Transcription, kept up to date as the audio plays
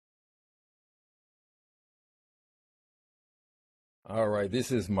All right,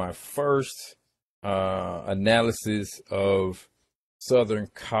 this is my first analysis of Southern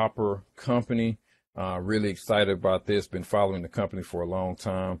Copper Company. Really excited about this. Been following the company for a long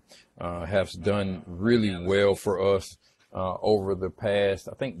time. Has done really well for us over the past,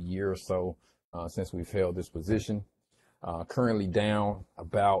 I think, year or so since we've held this position. Currently down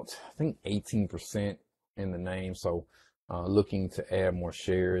about, I think, 18% in the name. So looking to add more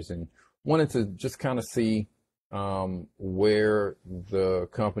shares and wanted to just kind of see where the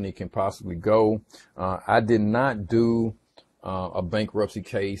company can possibly go. I did not do a bankruptcy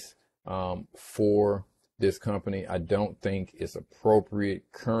case for this company. I don't think it's appropriate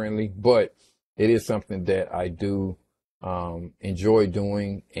currently, but it is something that I do enjoy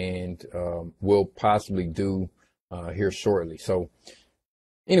doing and will possibly do here shortly. So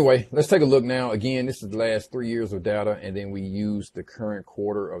anyway, let's take a look now. Again, this is the last 3 years of data, and then we use the current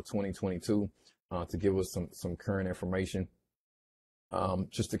quarter of 2022 to give us some current information,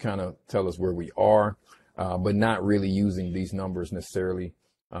 just to kind of tell us where we are, but not really using these numbers necessarily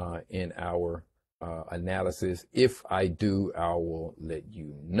in our analysis. If I do, I will let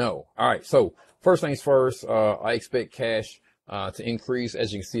you know. All right, so first things first, I expect cash to increase.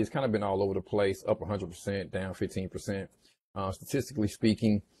 As you can see, it's kind of been all over the place, up 100%, down 15%. Statistically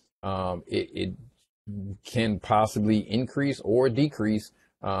speaking, it can possibly increase or decrease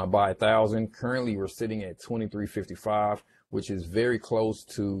by 1,000. Currently, we're sitting at 2355, which is very close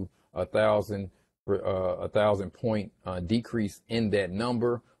to a 1,000 point decrease in that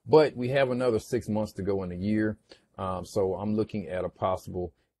number. But we have another 6 months to go in the year, so I'm looking at a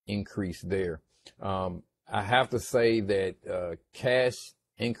possible increase there. I have to say that cash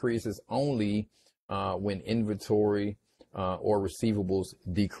increases only when inventory or receivables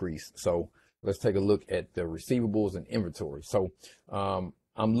decrease. So let's take a look at the receivables and inventory. So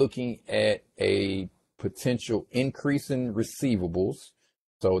I'm looking at a potential increase in receivables.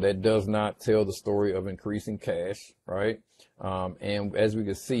 So that does not tell the story of increasing cash, right? And as we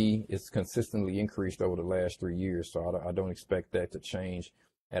can see, it's consistently increased over the last 3 years. So I don't expect that to change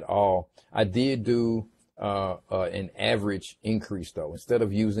at all. I did do an average increase though. Instead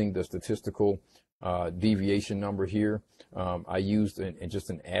of using the statistical deviation number here, I used just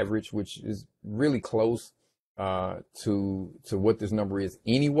an average, which is really close to what this number is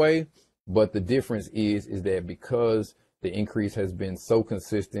anyway. But the difference is that because the increase has been so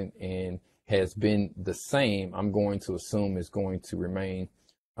consistent and has been the same, I'm going to assume it's going to remain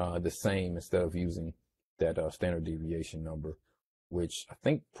the same instead of using that standard deviation number, which I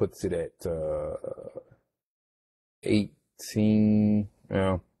think puts it at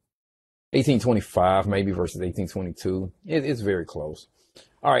 1825 maybe versus 1822. It's very close.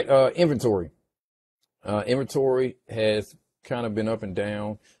 All right, inventory. Inventory has kind of been up and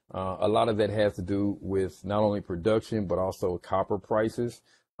down. A lot of that has to do with not only production, but also copper prices.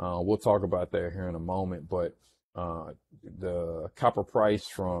 We'll talk about that here in a moment, but the copper price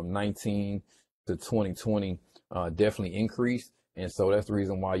from 19 to 2020 definitely increased. And so that's the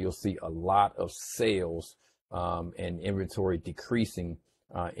reason why you'll see a lot of sales and inventory decreasing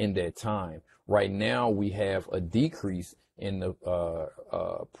in that time. Right now, we have a decrease in the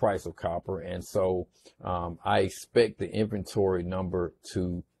price of copper. And so I expect the inventory number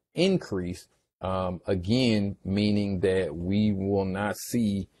to increase, again, meaning that we will not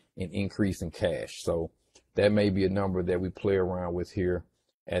see an increase in cash. So that may be a number that we play around with here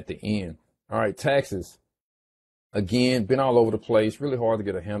at the end. All right, taxes. Again, been all over the place, really hard to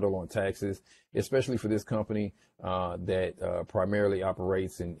get a handle on taxes, especially for this company that primarily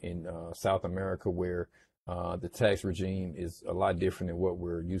operates in South America, where the tax regime is a lot different than what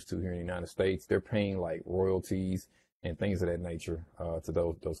we're used to here in the United States. They're paying like royalties and things of that nature to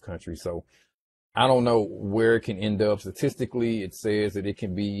those countries. So I don't know where it can end up. Statistically, it says that it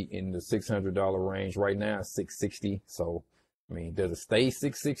can be in the $600 range. Right now, it's $660. So, I mean, does it stay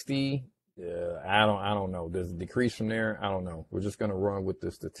 $660? I don't know. Does it decrease from there? I don't know. We're just going to run with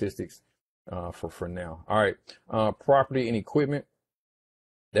the statistics for now. All right. Property and equipment.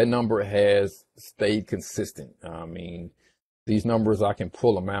 That number has stayed consistent. I mean, these numbers, I can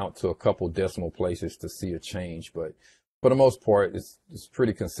pull them out to a couple decimal places to see a change, but for the most part, it's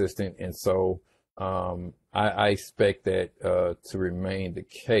pretty consistent. And so I expect that to remain the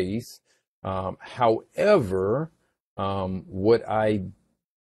case. However, what I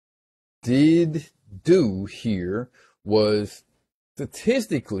did do here was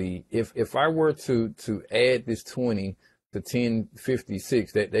statistically, if I were to add this 20 to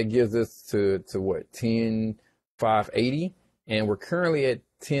 1056, that gives us to what, 10580, and we're currently at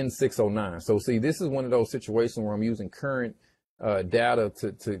 10609. So see, this is one of those situations where I'm using current data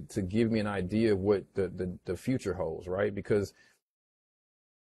to give me an idea of what the future holds, right? Because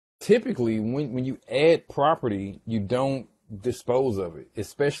typically when you add property, you don't dispose of it,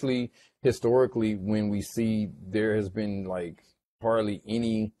 especially historically when we see there has been like hardly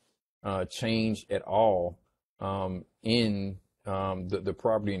any change at all in the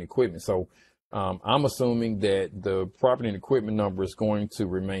property and equipment. So I'm assuming that the property and equipment number is going to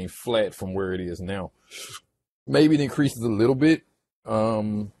remain flat from where it is now. Maybe it increases a little bit.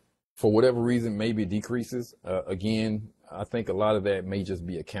 For whatever reason, maybe it decreases. Again, I think a lot of that may just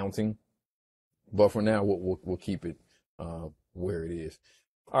be accounting, but for now, we'll keep it where it is.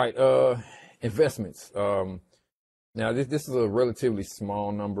 All right, investments. Now this is a relatively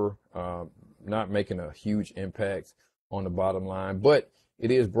small number, not making a huge impact on the bottom line, but it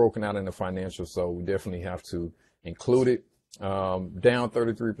is broken out in the financials, so we definitely have to include it. Down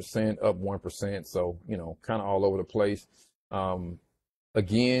 33%, up 1%, so kind of all over the place.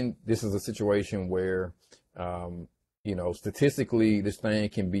 Again, this is a situation where statistically this thing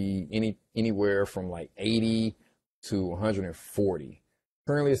can be anywhere from like 80 to 140.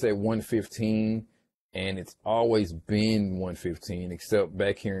 Currently it's at 115, and it's always been 115 except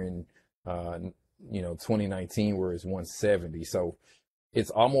back here in 2019 where it's 170. So it's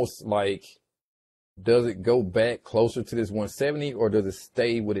almost like, does it go back closer to this 170, or does it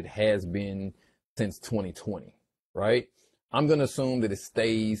stay what it has been since 2020, right? I'm going to assume that it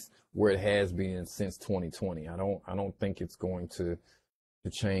stays where it has been since 2020. I don't think it's going to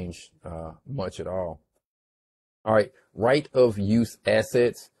change much at all. All right, right of use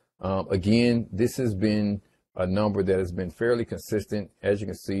assets. Again, this has been a number that has been fairly consistent. As you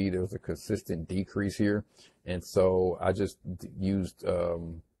can see, there was a consistent decrease here. And so I just used a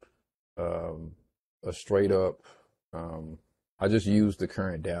straight up, I just used the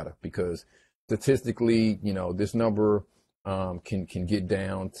current data because statistically, this number can get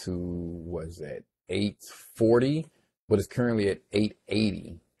down to, what is that, 840, but it's currently at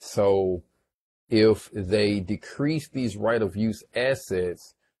 880. So if they decrease these right of use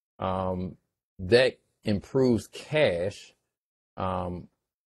assets, that improves cash.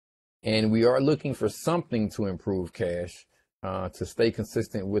 And we are looking for something to improve cash to stay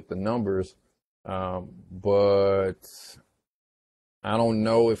consistent with the numbers. But I don't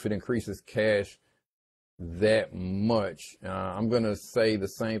know if it increases cash that much. I'm going to say the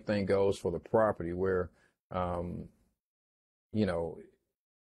same thing goes for the property where,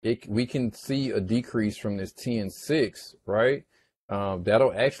 we can see a decrease from this 10.6, right?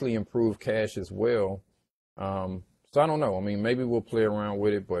 That'll actually improve cash as well. So I don't know. I mean, maybe we'll play around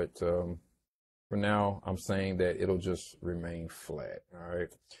with it, but for now, I'm saying that it'll just remain flat. All right.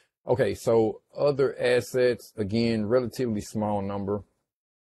 Okay, so other assets, again, relatively small number,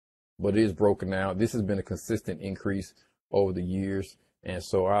 but it is broken out. This has been a consistent increase over the years, and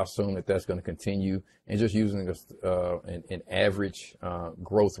so I assume that that's going to continue. And just using an average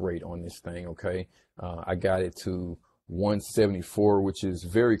growth rate on this thing, okay, I got it to 174, which is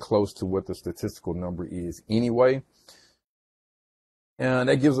very close to what the statistical number is anyway. And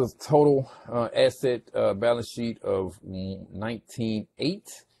that gives us total asset balance sheet of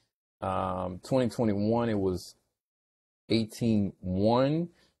 19.8. 2021, it was 18.1.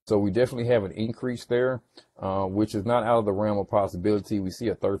 So we definitely have an increase there, which is not out of the realm of possibility. We see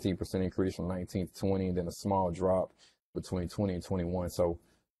a 13% increase from 19 to 20, and then a small drop between 20 and 21. So,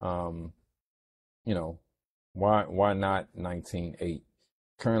 why not 19.8?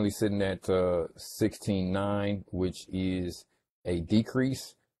 Currently sitting at 16.9, which is a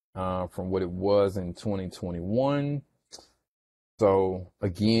decrease from what it was in 2021. So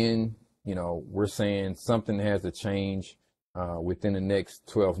again, we're saying something has to change within the next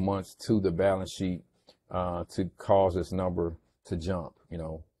 12 months to the balance sheet to cause this number to jump.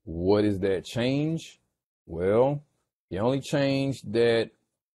 What is that change? Well, the only change that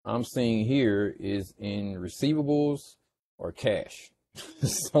I'm seeing here is in receivables or cash.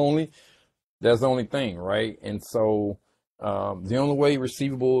 That's the only thing, right? And so the only way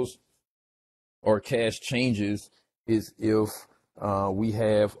receivables or cash changes is if we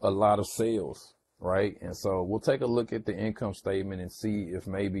have a lot of sales, right? And so we'll take a look at the income statement and see if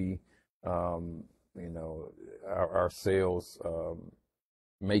maybe, our sales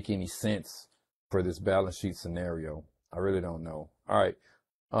make any sense for this balance sheet scenario. I really don't know. All right.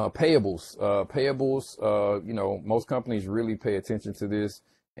 Payables, most companies really pay attention to this.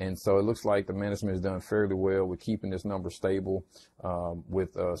 And so it looks like the management has done fairly well with keeping this number stable,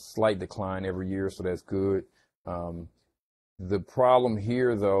 with a slight decline every year. So that's good. The problem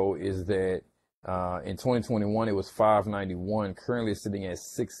here, though, is that in 2021, it was 591. Currently, it's sitting at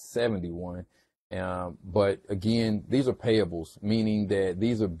 671. But again, these are payables, meaning that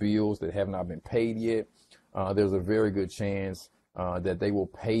these are bills that have not been paid yet. There's a very good chance that they will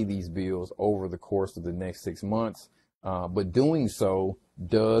pay these bills over the course of the next 6 months. But doing so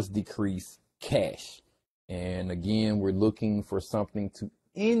does decrease cash. And again, we're looking for something to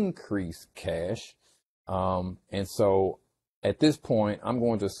increase cash. And so at this point, I'm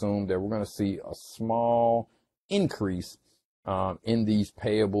going to assume that we're going to see a small increase in these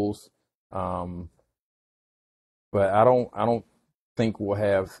payables. But I don't think we'll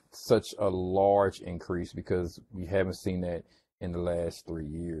have such a large increase because we haven't seen that in the last 3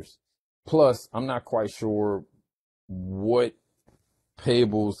 years. Plus, I'm not quite sure what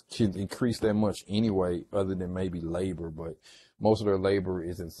payables can increase that much anyway, other than maybe labor. But most of their labor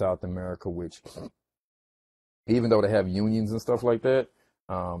is in South America, which, even though they have unions and stuff like that,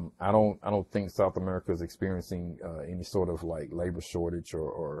 I don't think South America is experiencing any sort of like labor shortage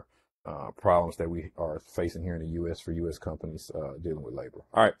or problems that we are facing here in the U.S. for U.S. companies dealing with labor.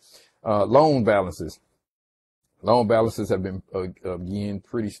 All right, loan balances. Loan balances have been, again,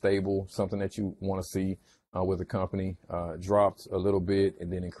 pretty stable, something that you want to see with a company. Dropped a little bit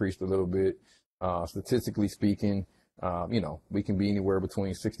and then increased a little bit. Statistically speaking, we can be anywhere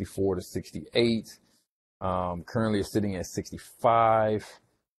between 64 to 68. Currently it's sitting at 65.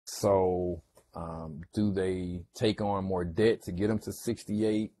 So do they take on more debt to get them to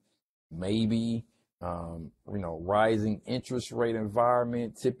 68? Maybe. Rising interest rate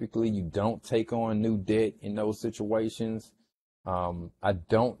environment. Typically, you don't take on new debt in those situations. I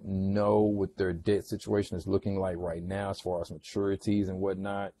don't know what their debt situation is looking like right now as far as maturities and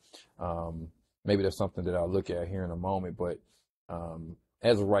whatnot. Maybe that's something that I'll look at here in a moment. But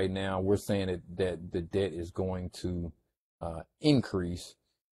as of right now, we're saying that the debt is going to increase,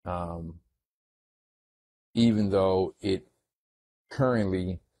 even though it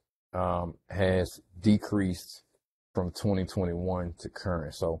currently has decreased from 2021 to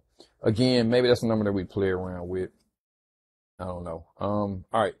current. So again, maybe that's a number that we play around with. I don't know. All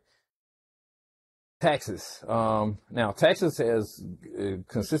right. Taxes. Now taxes has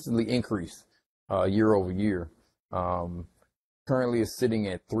consistently increased year over year. Currently it's sitting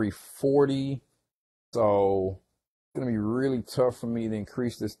at 340. So it's going to be really tough for me to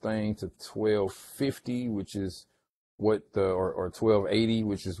increase this thing to 1250, which is what or 1280,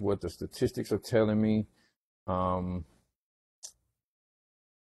 which is what the statistics are telling me.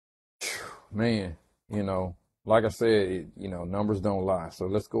 Man, like I said, numbers don't lie. So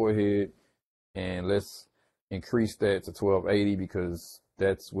let's go ahead and let's increase that to 1280 because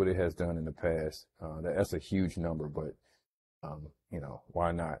that's what it has done in the past. That's a huge number, but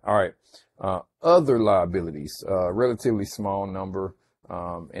why not? All right. Other liabilities, relatively small number,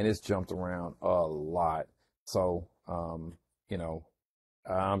 and it's jumped around a lot. So, I'm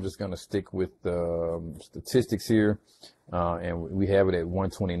just going to stick with the statistics here. And we have it at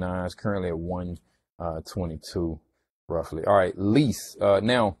 129. It's currently at 122 roughly. All right. Lease.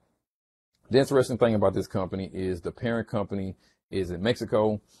 Now, the interesting thing about this company is the parent company is in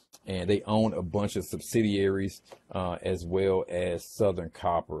Mexico and they own a bunch of subsidiaries, as well as Southern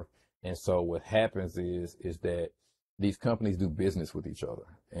Copper. And so what happens is that these companies do business with each other.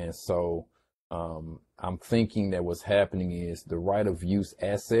 And so, I'm thinking that what's happening is the right of use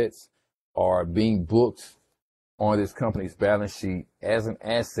assets are being booked on this company's balance sheet as an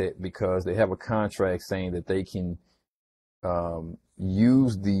asset because they have a contract saying that they can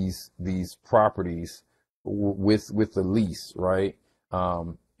use these properties with the lease, right?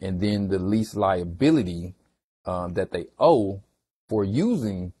 And then the lease liability that they owe for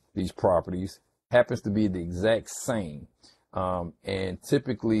using these properties happens to be the exact same. And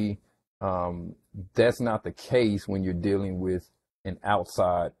typically, that's not the case when you're dealing with an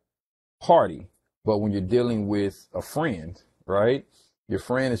outside party. But when you're dealing with a friend, right? Your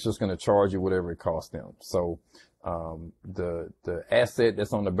friend is just going to charge you whatever it costs them. So the asset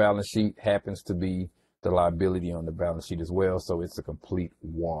that's on the balance sheet happens to be the liability on the balance sheet as well. So it's a complete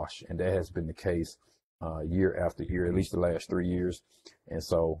wash. And that has been the case year after year, at least the last 3 years. And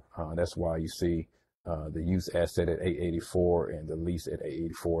so that's why you see the use asset at 884 and the lease at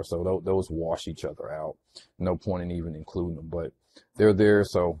 884. So those wash each other out. No point in even including them, but they're there.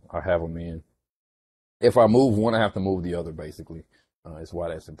 So I have them in. If I move one, I have to move the other, basically. Is why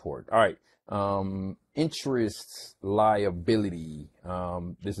that's important. All right. Interest liability.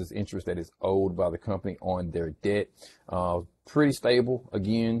 This is interest that is owed by the company on their debt. Pretty stable,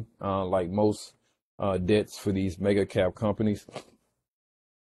 again, like most debts for these mega cap companies.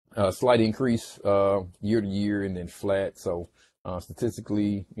 Slight increase year to year and then flat. So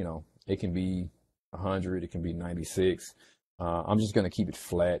statistically, it can be 100, it can be 96. I'm just going to keep it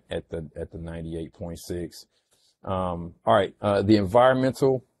flat at the 98.6. All right. The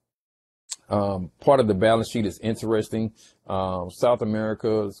environmental Part of the balance sheet is interesting. South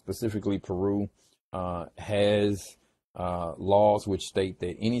America, specifically Peru, has laws which state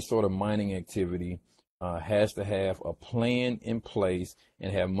that any sort of mining activity has to have a plan in place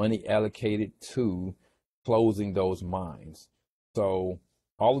and have money allocated to closing those mines. So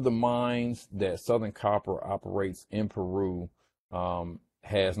all of the mines that Southern Copper operates in Peru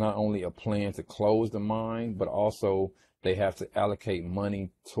has not only a plan to close the mine, but also they have to allocate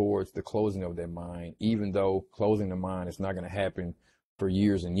money towards the closing of that mine, even though closing the mine is not going to happen for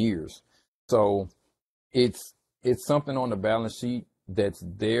years and years. So it's something on the balance sheet that's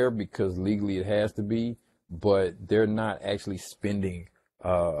there because legally it has to be, but they're not actually spending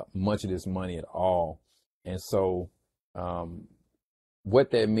much of this money at all. And so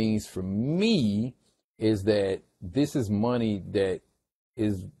what that means for me is that this is money that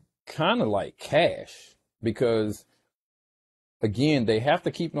is kind of like cash, because again, they have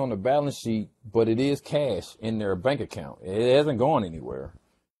to keep it on the balance sheet, but it is cash in their bank account. It hasn't gone anywhere.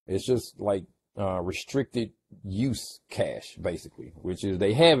 It's just like restricted use cash, basically, which is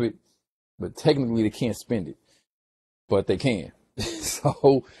they have it, but technically they can't spend it, but they can.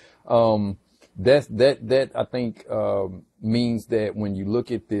 So that I think means that when you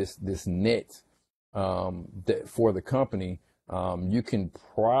look at this net that for the company, you can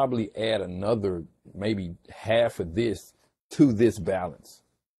probably add another maybe half of this to this balance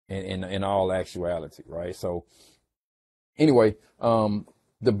in all actuality, right? So anyway,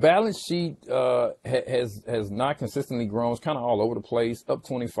 the balance sheet has not consistently grown. It's kind of all over the place, up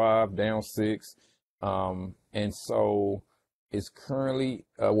 25, down 6. And so it's currently,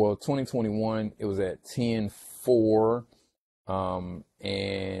 2021, it was at 10.4.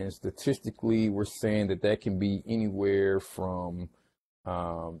 And statistically, we're saying that can be anywhere from,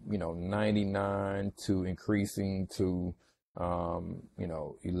 99 to increasing to,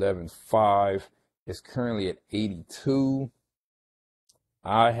 11.5. It's currently at 82.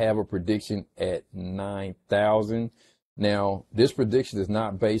 I have a prediction at 9,000. Now, this prediction is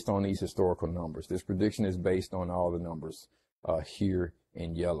not based on these historical numbers. This prediction is based on all the numbers here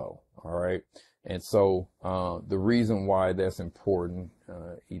in yellow. All right. And so the reason why that's important,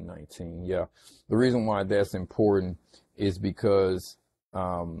 E19, yeah, the reason why that's important is because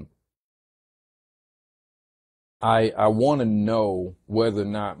I want to know whether or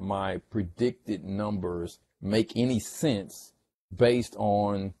not my predicted numbers make any sense based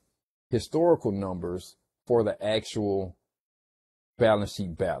on historical numbers for the actual balance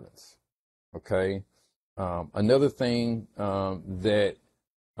sheet balance. Okay. Another thing that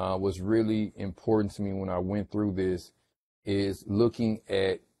was really important to me when I went through this is looking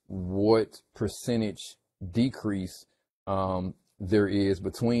at what percentage decrease there is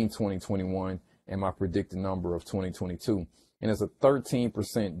between 2021 and my predicted number of 2022. And it's a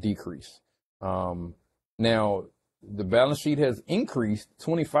 13% decrease. Now, the balance sheet has increased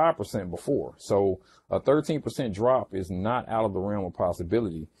 25% before. So a 13% drop is not out of the realm of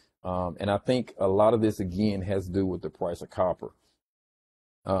possibility. And I think a lot of this, again, has to do with the price of copper.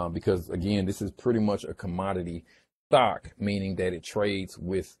 Because, again, this is pretty much a commodity stock, meaning that it trades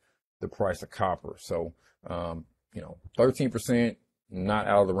with the price of copper. So, 13%, not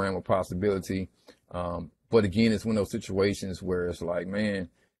out of the realm of possibility. But again, it's one of those situations where it's like, man,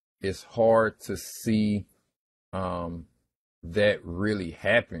 it's hard to see that really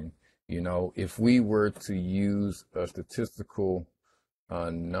happen. If we were to use a statistical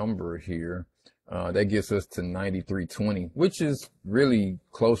number here, that gets us to 93.20, which is really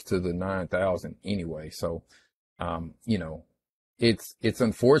close to the 9,000 anyway. So, it's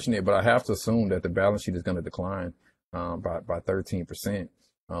unfortunate, but I have to assume that the balance sheet is going to decline by 13%,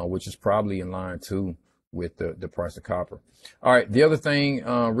 which is probably in line too with the price of copper. All right. The other thing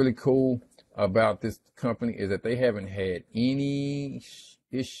really cool about this company is that they haven't had any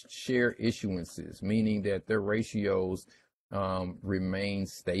share issuances, meaning that their ratios remain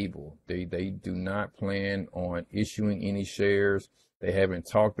stable. They do not plan on issuing any shares. They haven't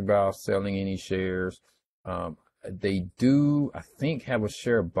talked about selling any shares. They do, I think, have a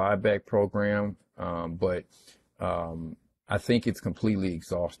share buyback program, but I think it's completely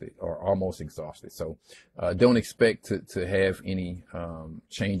exhausted or almost exhausted. So don't expect to have any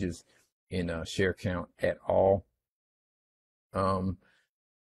changes in share count at all.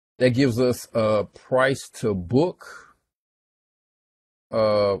 That gives us a price to book,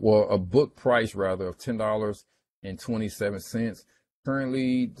 a book price rather of $10.27.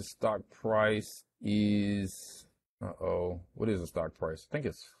 Currently, the stock price is, what is the stock price? I think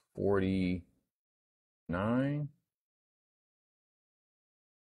it's 49.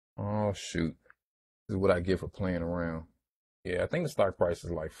 Oh, shoot. This is what I get for playing around. Yeah, I think the stock price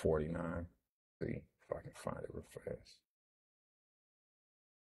is like 49. See if I can find it real fast.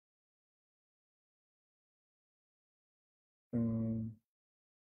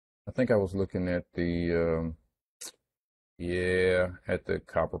 I think I was looking at yeah, at the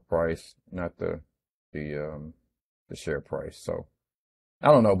copper price, not the share price. So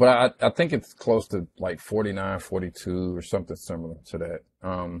I don't know, but I think it's close to like 49, 42 or something similar to that.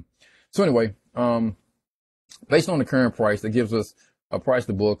 So anyway, based on the current price, that gives us a price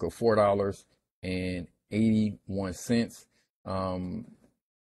to book of $4.81. Um,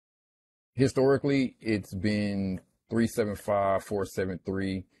 Historically, it's been 375,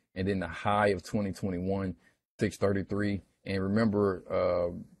 473, and then the high of 2021, 633. And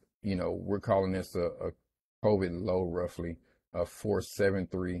remember, we're calling this a COVID low, roughly,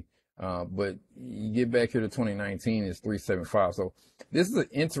 473. But you get back here to 2019, it's 375. So this is an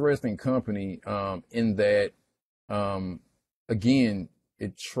interesting company, in that, again,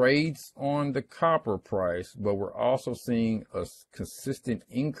 it trades on the copper price, but we're also seeing a consistent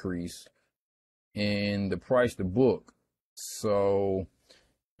increase in the price to book. So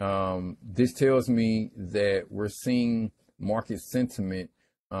this tells me that we're seeing market sentiment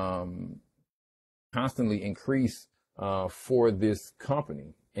constantly increase for this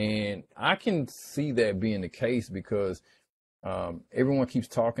company. And I can see that being the case because everyone keeps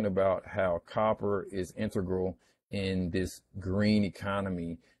talking about how copper is integral in this green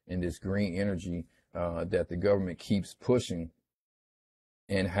economy and this green energy that the government keeps pushing,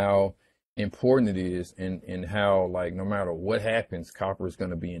 and how important it is, and how, like, no matter what happens, copper is going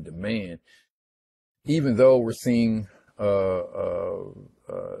to be in demand. Even though we're seeing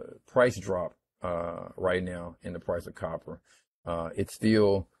price drop right now in the price of copper, it's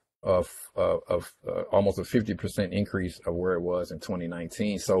still of almost a 50% increase of where it was in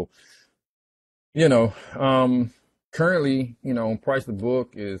 2019. So, currently, price to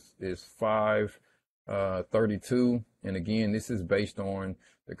book is 532, and again, this is based on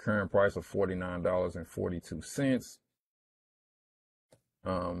the current price of $49.42.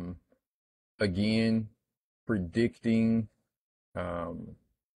 Again, predicting price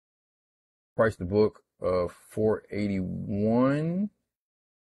to book of 481.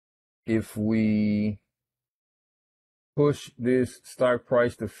 If we push this stock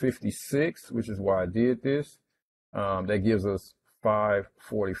price to 56, which is why I did this, that gives us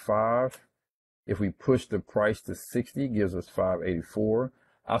 545. If we push the price to 60, gives us 584.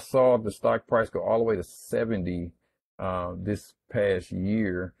 I saw the stock price go all the way to 70 this past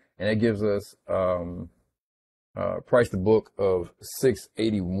year, and that gives us price to book of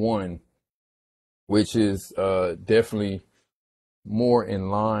 681, which is definitely more in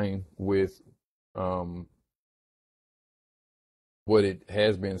line with what it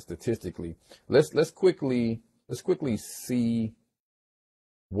has been statistically. Let's quickly see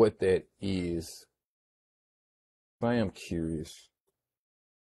what that is. I am curious.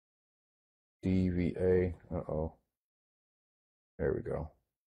 DVA. Uh-oh. There we go.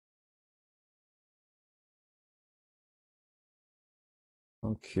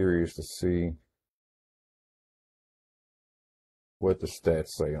 I'm curious to see what the stats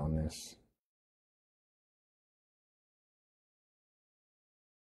say on this.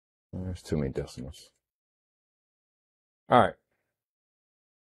 There's too many decimals. All right.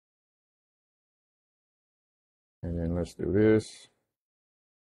 And then let's do this.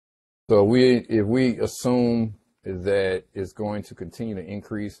 So if we assume that it's going to continue to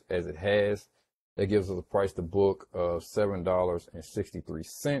increase as it has, that gives us a price to book of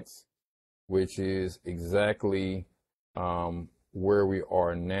 $7.63, which is exactly where we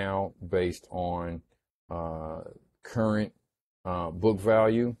are now based on current book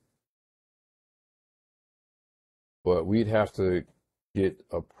value. But we'd have to get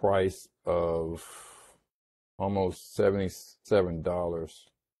a price of almost $78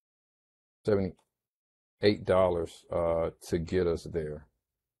 to get us there.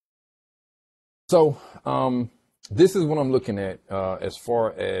 So this is what I'm looking at as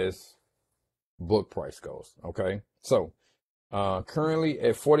far as book price goes. Okay, so currently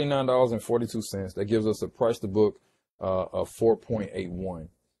at $49.42, that gives us a price to book of 4.81,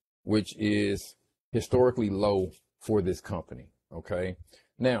 which is historically low for this company. Okay,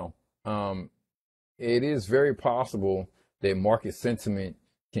 now it is very possible that market sentiment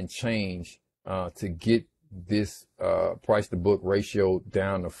can change to get this price to book ratio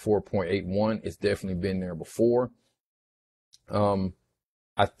down to 4.81. It's definitely been there before.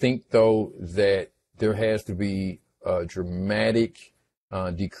 I think, though, that there has to be a dramatic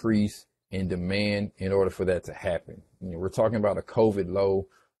decrease in demand in order for that to happen. We're talking about a COVID low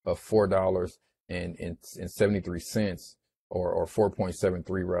of $4.73 or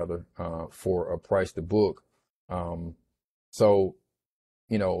 4.73 rather, for a price to book. So,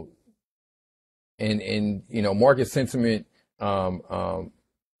 you know, and market sentiment,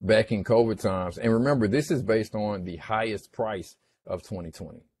 back in COVID times. And remember, this is based on the highest price of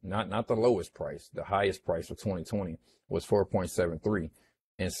 2020, not the lowest price. The highest price of 2020 was 4.73.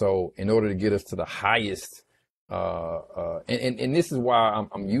 And so in order to get us to the highest, and this is why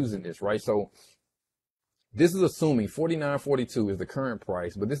I'm using this, right? So this is assuming 49.42 is the current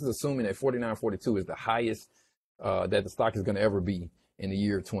price, but this is assuming that 49.42 is the highest that the stock is going to ever be in the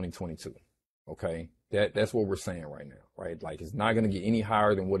year 2022. Okay, that's what we're saying right now, right? Like it's not going to get any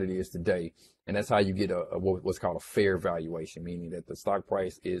higher than what it is today, and that's how you get what's called a fair valuation, meaning that the stock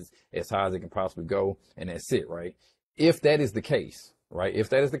price is as high as it can possibly go, and that's it, right? If that is the case, right? If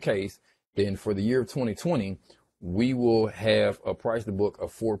that is the case, then for the year of 2020, we will have a price to book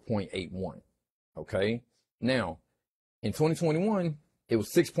of 4.81. Okay, now in 2021, it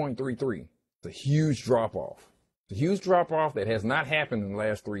was 6.33. It's a huge drop off. It's a huge drop off that has not happened in the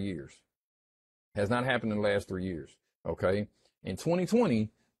last 3 years. Has not happened in the last 3 years. Okay. In 2020,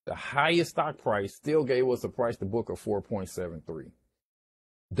 the highest stock price still gave us a price to book of 4.73.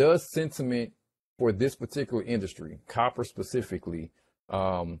 Does sentiment for this particular industry, copper specifically,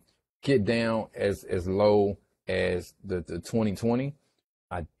 get down as low as the 2020?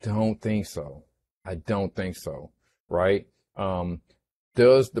 I don't think so. I don't think so. Right.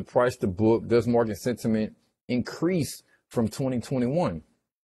 Does the price to book, does market sentiment increase from 2021?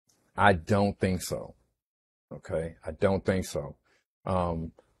 I don't think so. Okay. I don't think so.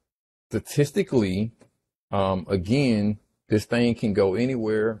 Statistically, again, this thing can go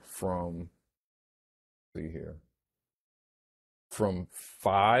anywhere from, see here, from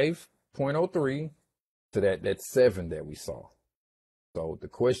 5.03 to that 7 that we saw. So the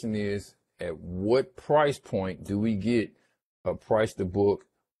question is, at what price point do we get a price to book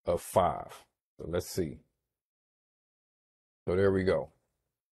of 5? So let's see. So there we go.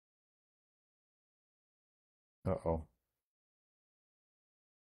 Uh-oh.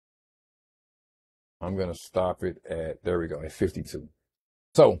 I'm going to stop it at, there we go, at 52.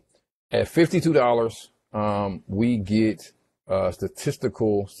 So at $52, we get a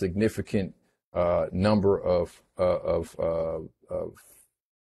statistical significant number of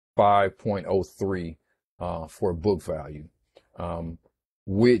 5.03 for book value,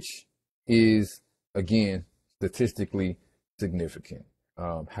 which is, again, statistically significant.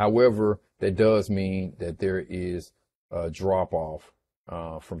 However, that does mean that there is a drop off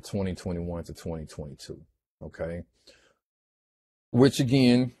from 2021 to 2022. Okay. Which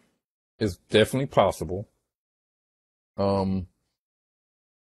again is definitely possible. The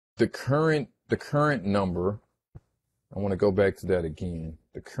current number, I want to go back to that again.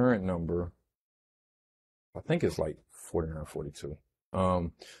 The current number, I think it's like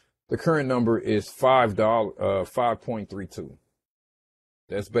 49.42. The current number is $5.32.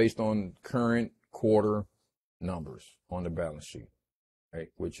 That's based on current quarter numbers on the balance sheet, right?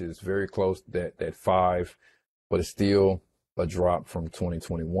 Which is very close to that 5, but it's still a drop from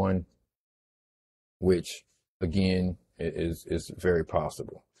 2021, which again is very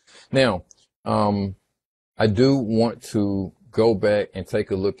possible. Now, I do want to go back and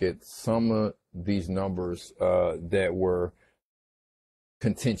take a look at some of these numbers that were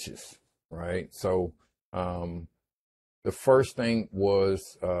contentious, right? So the first thing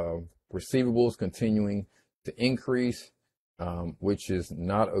was receivables continuing to increase, which is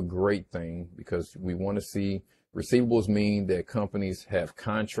not a great thing because we want to see receivables mean that companies have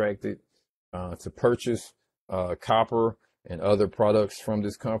contracted to purchase copper and other products from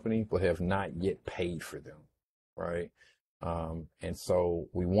this company, but have not yet paid for them, right? And so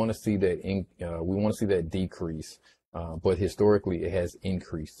we want to see that we want to see that decrease, but historically it has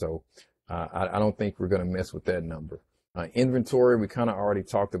increased. So I don't think we're going to mess with that number. Inventory, we kind of already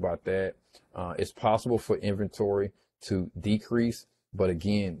talked about that. It's possible for inventory to decrease, but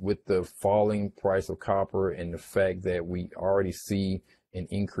again, with the falling price of copper and the fact that we already see an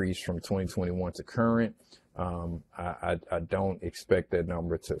increase from 2021 to current, I don't expect that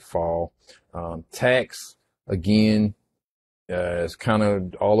number to fall. Tax, again, it's kind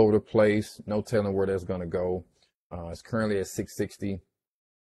of all over the place. No telling where that's going to go. It's currently at 660.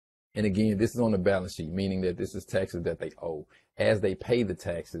 And again, this is on the balance sheet, meaning that this is taxes that they owe. As they pay the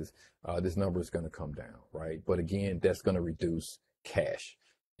taxes, this number is going to come down, right? But again, that's going to reduce cash.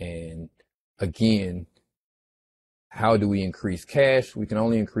 And again, how do we increase cash? We can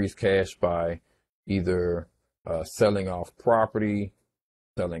only increase cash by either selling off property,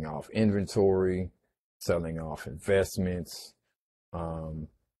 selling off inventory, selling off investments,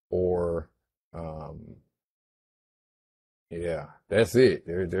 or Yeah, that's it.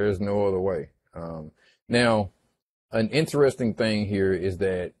 There's no other way. Now, an interesting thing here is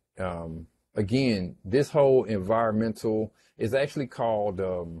that, again, this whole environmental is actually called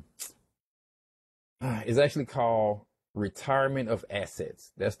retirement of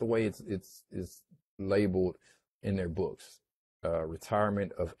assets. That's the way it's labeled in their books.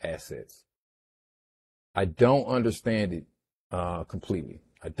 Retirement of assets. I don't understand it completely.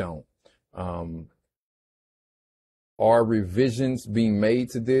 I don't. Um, are revisions being made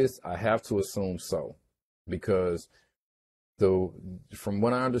to this? I have to assume so, because the from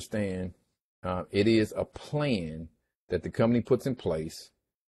what I understand, it is a plan that the company puts in place,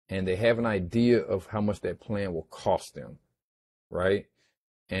 and they have an idea of how much that plan will cost them, right?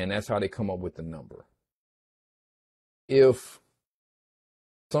 And that's how they come up with the number. If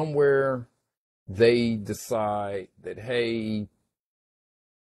somewhere they decide that, hey,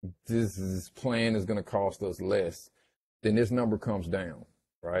 this plan is going to cost us less, then this number comes down,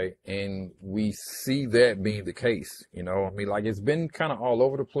 right? And we see that being the case. I mean, like, it's been kind of all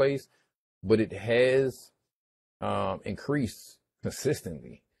over the place, but it has increased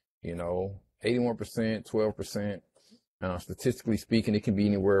consistently. 81%, 12%. Statistically speaking, it can be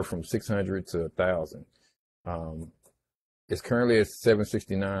anywhere from 600 to 1,000. It's currently at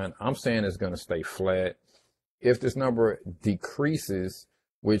 769. I'm saying it's going to stay flat. If this number decreases,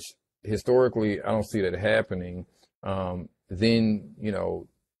 which historically I don't see that happening, then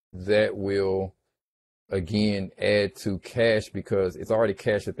that will again add to cash, because it's already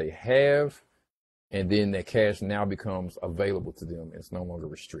cash that they have, and then that cash now becomes available to them. It's no longer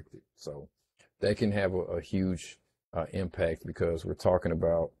restricted. So that can have a huge impact, because we're talking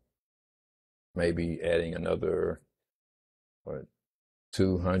about maybe adding another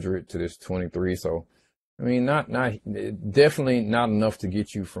 200 to this 23. So I mean, not definitely not enough to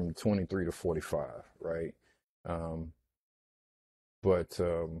get you from 23 to 45, right? Um, but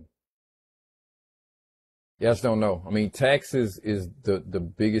yeah, I just don't know. I mean, taxes is the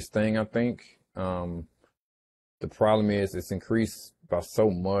biggest thing, I think. The problem is it's increased by so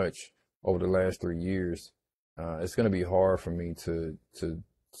much over the last 3 years. It's going to be hard for me to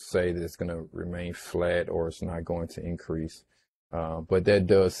say that it's going to remain flat or it's not going to increase. But that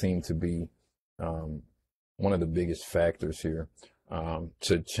does seem to be one of the biggest factors here,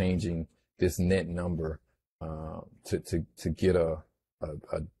 to changing this net number, to get a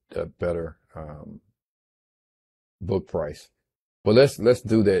better book price. But let's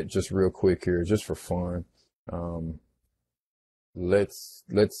do that just real quick here, just for fun. Let's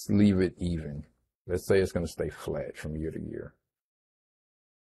leave it even. Let's say it's going to stay flat from year to year.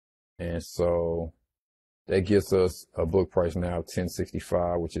 And so that gives us a book price now of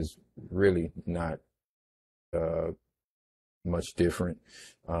 1065, which is really not much different.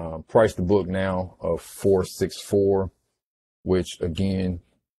 Price to book now of 464, which again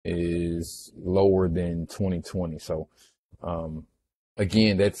is lower than 2020. So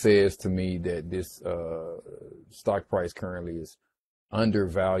again, that says to me that this stock price currently is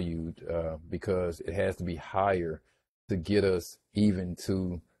undervalued, because it has to be higher to get us even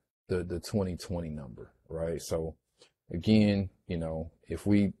to the 2020 number, right? So again, if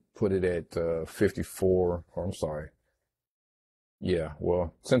we put it at 54, or I'm sorry, yeah,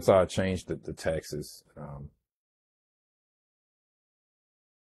 well, since I changed the taxes,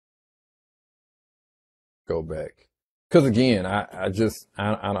 go back, because again, I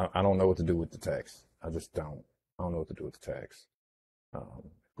don't know what to do with the tax. I don't know what to do with the tax.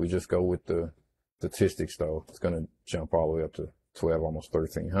 If we just go with the statistics, though, it's going to jump all the way up to 12, almost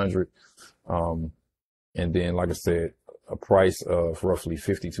 1,300. And then, like I said, a price of roughly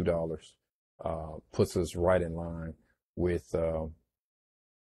 $52 puts us right in line with,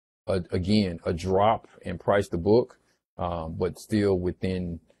 again, a drop in price to book, but still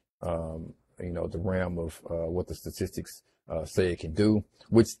within, the realm of what the statistics say it can do,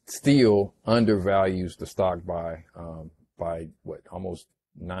 which still undervalues the stock by what, almost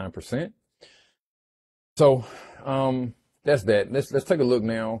 9%. So that's that. Let's take a look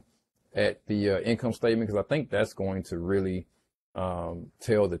now at the income statement, because I think that's going to really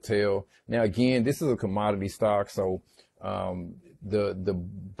tell the tale. Now, again, this is a commodity stock, so the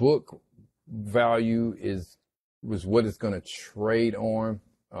book value was what it's going to trade on,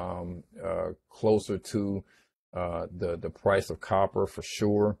 closer to the price of copper for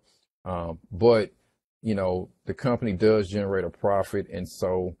sure. But the company does generate a profit, and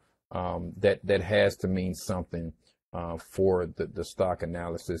so that has to mean something for the stock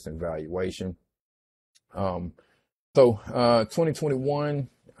analysis and valuation. So 2021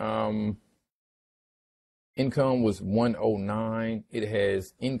 income was 109. It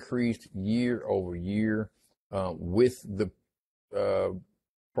has increased year over year with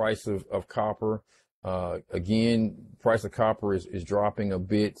price of copper. Again, price of copper is dropping a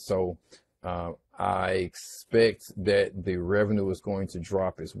bit, so I expect that the revenue is going to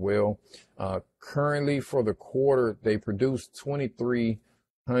drop as well. Currently, for the quarter, they produced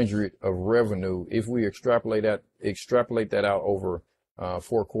 2,300 of revenue. If we extrapolate that out over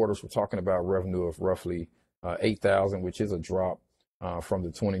 4 quarters, we're talking about revenue of roughly 8,000, which is a drop from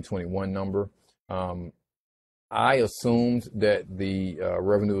the 2021 number. I assumed that the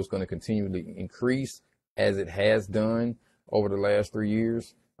revenue is going to continually increase as it has done over the last 3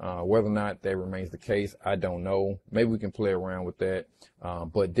 years. Whether or not that remains the case, I don't know. Maybe we can play around with that.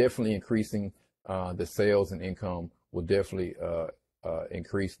 But definitely increasing the sales and income will definitely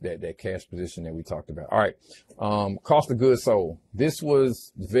increase that cash position that we talked about. All right. Cost of goods sold. This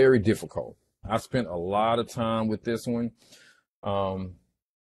was very difficult. I spent a lot of time with this one.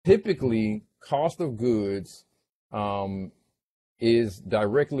 Typically, cost of goods is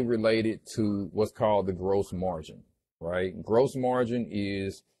directly related to what's called the gross margin, right? Gross margin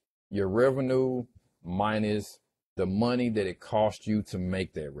is your revenue minus the money that it cost you to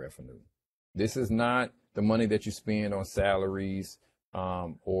make that revenue. This is not the money that you spend on salaries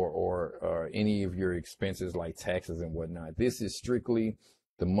or any of your expenses like taxes and whatnot. This is strictly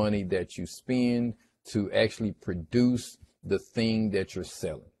the money that you spend to actually produce the thing that you're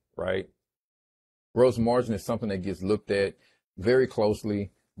selling, right? Gross margin is something that gets looked at very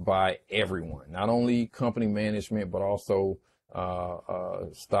closely by everyone, not only company management, but also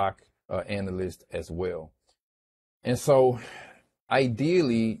stock analysts as well. And so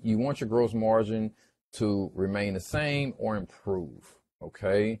ideally, you want your gross margin to remain the same or improve,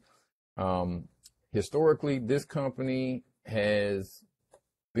 okay? Historically, this company has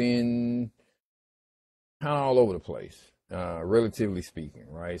been kind of all over the place, relatively speaking,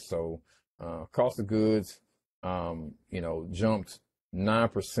 right? So cost of goods, jumped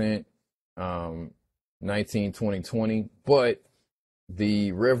 9%, 19, 20, 20, but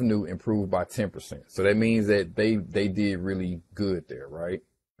the revenue improved by 10%. So that means that they did really good there, right?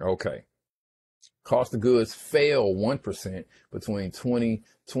 Okay. Cost of goods fell 1% between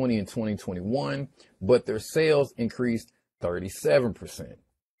 2020 and 2021, but their sales increased 37%.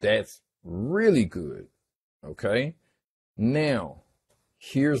 That's really good. Okay. Now,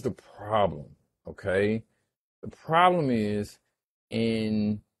 here's the problem. Okay. The problem is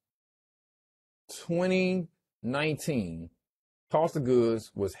in 2019, cost of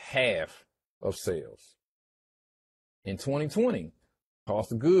goods was half of sales. In 2020,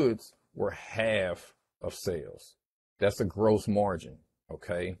 cost of goods were half of sales. That's a gross margin.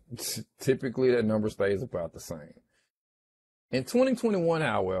 Okay. Typically that number stays about the same. In 2021,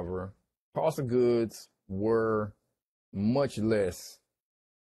 however, cost of goods were much less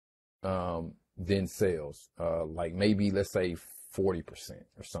than sales, like maybe let's say 40%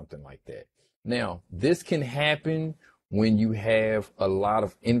 or something like that. Now, this can happen when you have a lot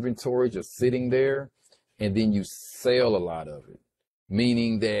of inventory just sitting there and then you sell a lot of it,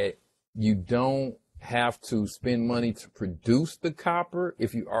 meaning that you don't have to spend money to produce the copper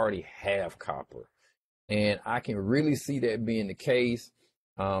if you already have copper. And I can really see that being the case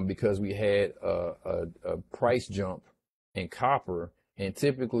because we had a price jump in copper. And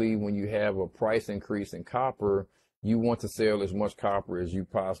typically when you have a price increase in copper, you want to sell as much copper as you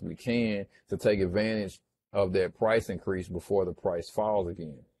possibly can to take advantage of that price increase before the price falls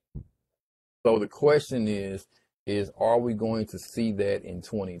again. So the question is are we going to see that in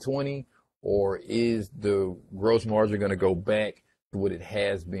 2020, or is the gross margin going to go back to what it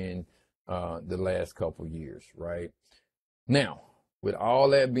has been the last couple of years, right? Now, with all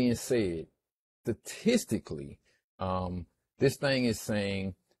that being said, statistically, this thing is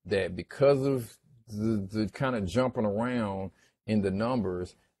saying that because of the kind of jumping around in the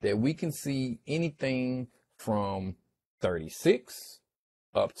numbers, that we can see anything from 36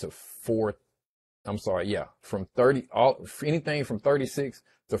 up to anything from 36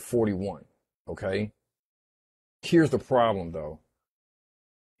 to 41. Okay. Here's the problem though.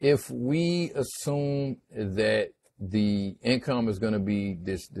 If we assume that the income is going to be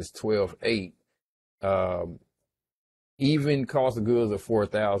this 12.8, even cost of goods of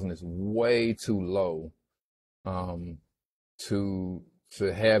 4,000 is way too low to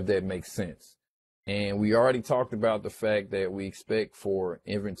have that make sense. And we already talked about the fact that we expect for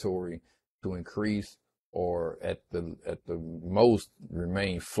inventory to increase or at the most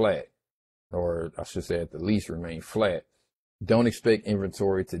remain flat, or I should say at the least remain flat. Don't expect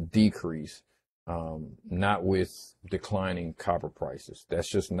inventory to decrease, not with declining copper prices. That's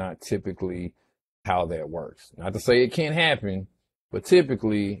just not typically how that works. Not to say it can't happen, but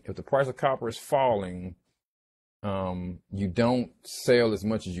typically if the price of copper is falling, you don't sell as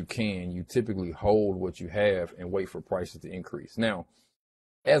much as you can. You typically hold what you have and wait for prices to increase. Now,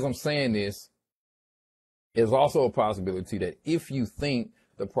 as I'm saying this, there's also a possibility that if you think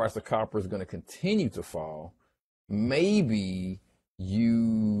the price of copper is going to continue to fall, maybe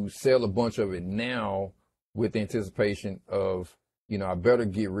you sell a bunch of it now with the anticipation of, I better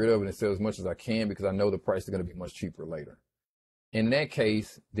get rid of it and sell as much as I can because I know the price is going to be much cheaper later. In that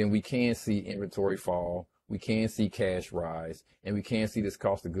case, then we can see inventory fall, we can see cash rise, and we can see this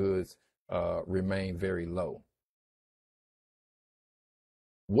cost of goods remain very low.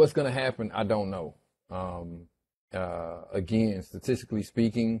 What's going to happen? I don't know. Again, statistically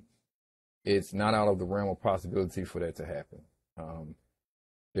speaking, it's not out of the realm of possibility for that to happen.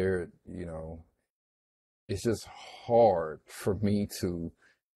 It's just hard for me to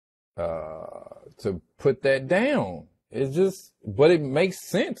put that down. But it makes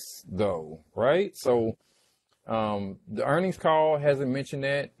sense though, right? So, the earnings call hasn't mentioned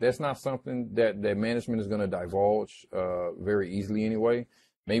that. That's not something that management is going to divulge, very easily anyway.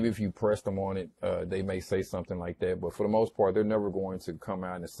 Maybe if you press them on it, they may say something like that. But for the most part, they're never going to come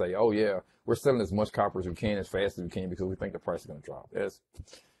out and say, oh yeah, we're selling as much copper as we can, as fast as we can, because we think the price is going to drop.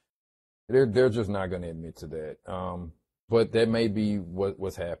 They're just not going to admit to that. But that may be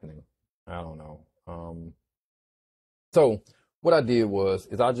what's happening. I don't know. So what I did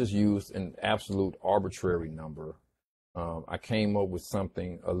is I just used an absolute arbitrary number. I came up with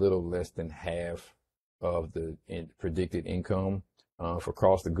something a little less than half of the predicted income for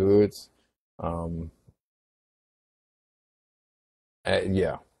cost of goods.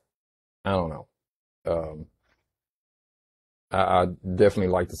 Yeah, I don't know. I definitely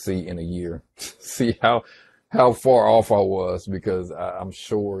like to see in a year, see how far off I was, because I'm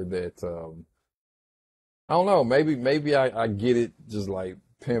sure that I don't know. Maybe I get it just like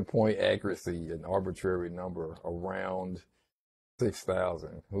pinpoint accuracy, an arbitrary number around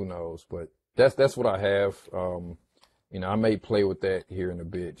 6,000. Who knows? But that's what I have. I may play with that here in a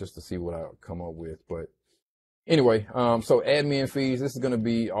bit just to see what I come up with. But anyway, so admin fees. This is going to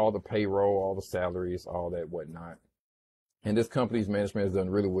be all the payroll, all the salaries, all that whatnot. And this company's management has done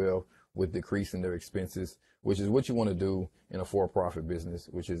really well with decreasing their expenses, which is what you want to do in a for-profit business,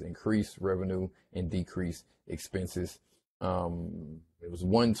 which is increase revenue and decrease expenses. It was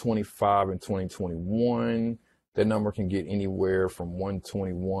 125 in 2021. That number can get anywhere from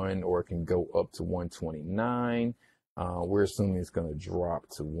 121 or it can go up to 129. We're assuming it's going to drop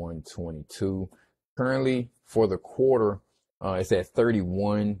to 122. Currently, for the quarter, it's at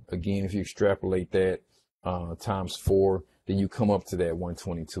 31. Again, if you extrapolate that times 4, then you come up to that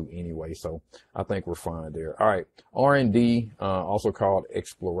 122 anyway. So I think we're fine there. All right. R&D, also called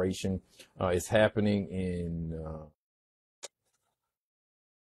exploration, is happening in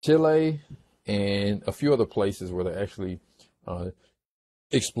Chile and a few other places where they're actually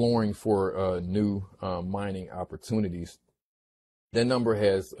exploring for new mining opportunities. That number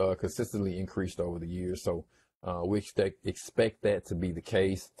has consistently increased over the years. So we expect that to be the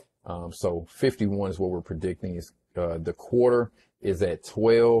case. So 51 is what we're predicting. Is the quarter is at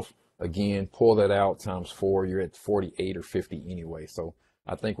 12. Again, pull that out times 4. You're at 48 or 50 anyway. So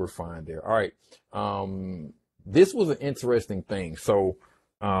I think we're fine there. All right. This was an interesting thing. So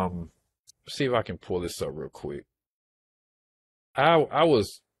see if I can pull this up real quick. I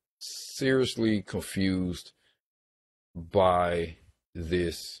was seriously confused by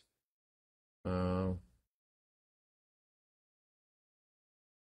this. Where's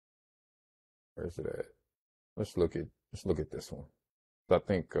it at? Let's look at this one. I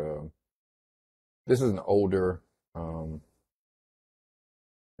think this is an older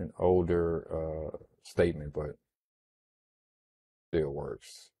statement, but still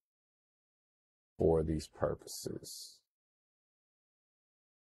works for these purposes.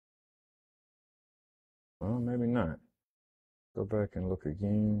 Well, maybe not. Go back and look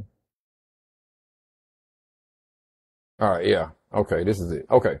again. All right, yeah. Okay, this is it.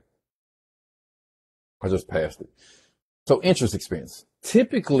 Okay. I just passed it. So interest expense.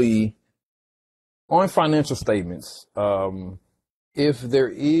 Typically, on financial statements, if there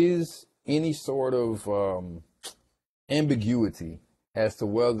is any sort of ambiguity as to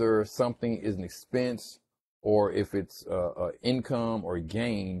whether something is an expense or if it's income or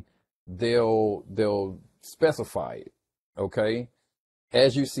gain, they'll specify it. Okay,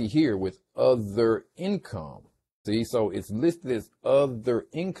 as you see here with other income. See, so it's listed as other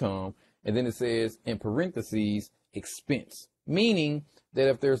income, and then it says in parentheses expense, meaning that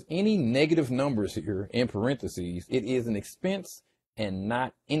if there's any negative numbers here in parentheses, it is an expense and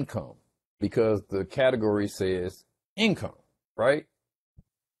not income, because the category says income, right?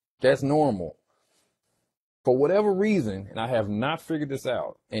 That's normal. For whatever reason, and I have not figured this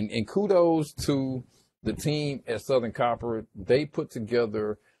out, and kudos to the team at Southern Copper, they put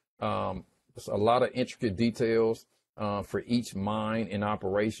together a lot of intricate details for each mine in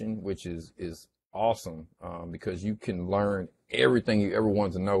operation, which is awesome because you can learn everything you ever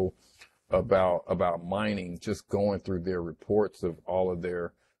wanted to know about mining just going through their reports of all of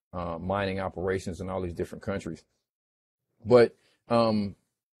their mining operations in all these different countries. But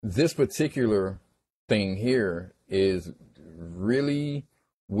this particular thing here is really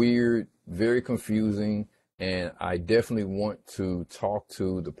weird, very confusing, and I definitely want to talk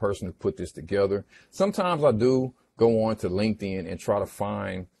to the person who put this together. Sometimes I do go on to LinkedIn and try to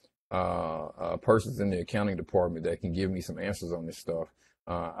find persons in the accounting department that can give me some answers on this stuff.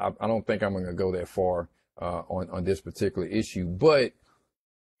 I don't think I'm going to go that far on this particular issue, but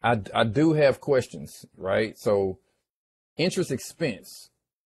I do have questions, right? So interest expense.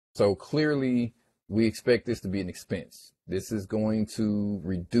 So clearly we expect this to be an expense. This is going to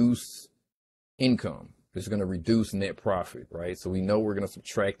reduce income. This is going to reduce net profit, right? So we know we're going to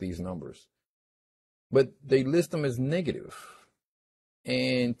subtract these numbers, but they list them as negative.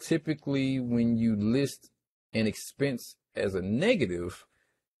 And typically when you list an expense as a negative,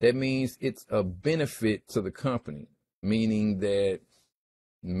 that means it's a benefit to the company, meaning that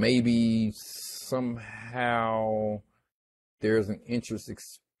maybe somehow there's an interest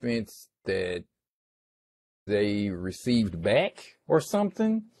expense that they received back or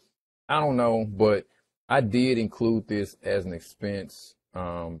something. I don't know, but I did include this as an expense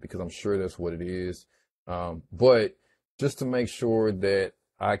because I'm sure that's what it is. But just to make sure that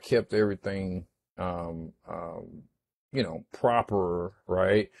I kept everything, proper,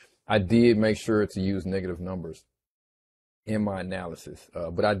 right? I did make sure to use negative numbers in my analysis,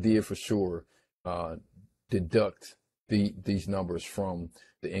 but I did for sure deduct these numbers from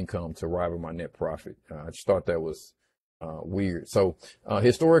the income to arrive at my net profit. I just thought that was weird. So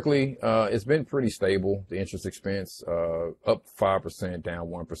historically, it's been pretty stable. The interest expense up 5%, down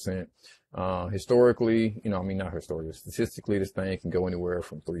 1%. Historically, not historically, statistically, this thing can go anywhere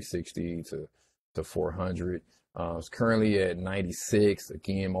from 360 to 400. It's currently at 96.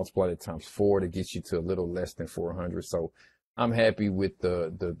 Again, multiply that times 4 to get you to a little less than 400. So I'm happy with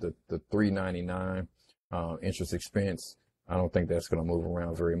the 399 interest expense. I don't think that's going to move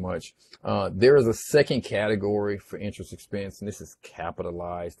around very much. There is a second category for interest expense, and this is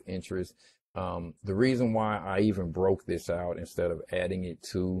capitalized interest. The reason why I even broke this out instead of adding it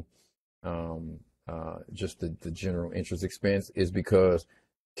to just the general interest expense is because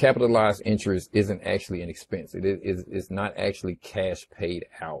capitalized interest isn't actually an expense. It's not actually cash paid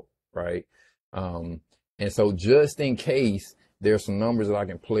out, right? And so just in case there's some numbers that I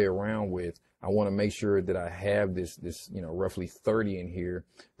can play around with, I want to make sure that I have this roughly 30 in here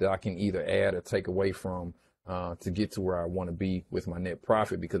that I can either add or take away from to get to where I want to be with my net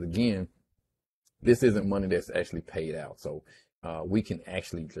profit. Because again, this isn't money that's actually paid out. So we can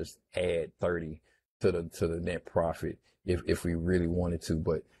actually just add 30 to the net profit if we really wanted to.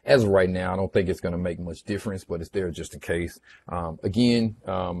 But as of right now, I don't think it's going to make much difference, but it's there just in case. Again,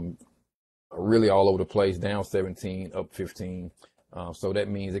 really all over the place, down 17, up 15. So that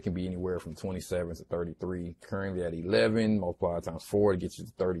means it can be anywhere from 27 to 33. Currently at 11, multiply times 4 to get you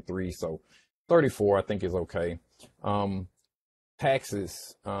to 33. So 34, I think, is okay.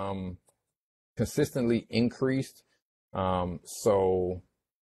 Taxes consistently increased. So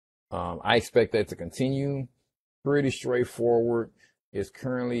I expect that to continue. Pretty straightforward. It's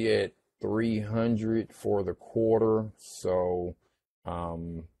currently at 300 for the quarter. So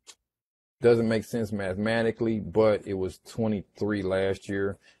doesn't make sense mathematically, but it was 23 last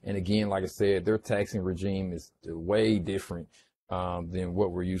year. And again, like I said, their taxing regime is way different than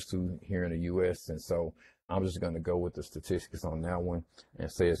what we're used to here in the U.S. And so I'm just going to go with the statistics on that one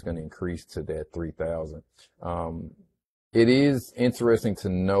and say it's going to increase to that 3,000. It is interesting to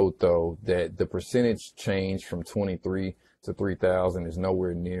note, though, that the percentage change from 23 to 3,000 is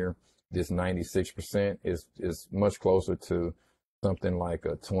nowhere near this 96%. Is much closer to something like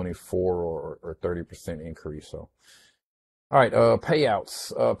a 24 or 30% increase. So, all right,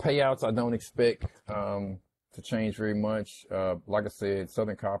 payouts. Payouts I don't expect to change very much. Like I said,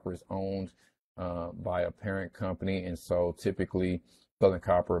 Southern Copper is owned by a parent company, and so typically Southern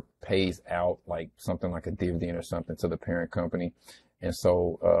Copper pays out like something like a dividend or something to the parent company. And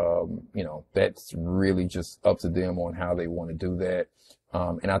so, that's really just up to them on how they want to do that.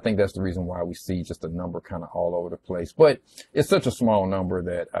 And I think that's the reason why we see just a number kind of all over the place. But it's such a small number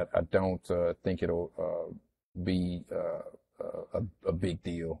that I don't think it'll be a big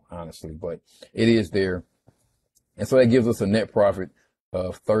deal, honestly. But it is there. And so that gives us a net profit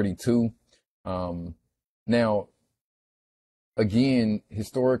of 32. Now, again,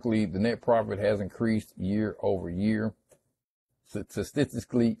 historically, the net profit has increased year over year.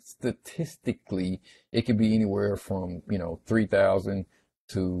 Statistically, it could be anywhere from 3,000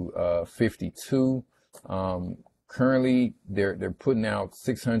 to 52. Currently, they're putting out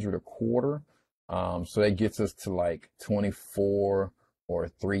 600 a quarter, so that gets us to like 24 or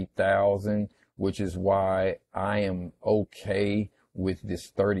 3,000, which is why I am okay with this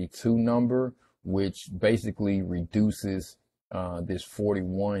 32 number, which basically reduces this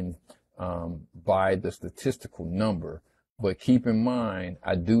 41 by the statistical number. But keep in mind,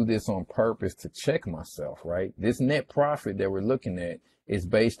 I do this on purpose to check myself, right? This net profit that we're looking at is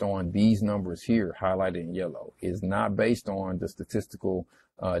based on these numbers here highlighted in yellow. It's not based on the statistical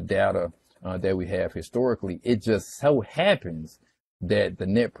data that we have historically. It just so happens that the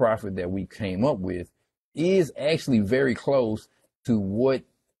net profit that we came up with is actually very close to what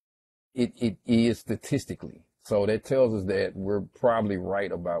it is statistically. So that tells us that we're probably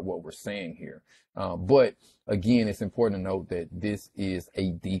right about what we're saying here. But again, it's important to note that this is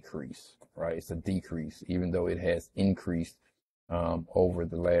a decrease, right? It's a decrease, even though it has increased over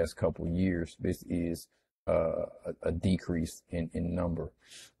the last couple of years. This is a decrease in number.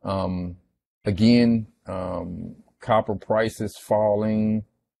 Again, copper prices falling,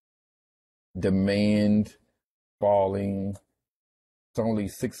 demand falling. It's only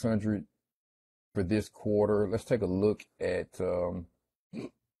 600 for this quarter. Let's take a look at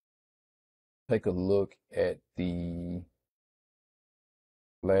the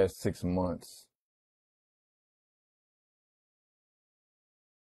last 6 months.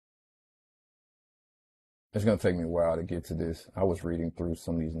 It's going to take me a while to get to this. I was reading through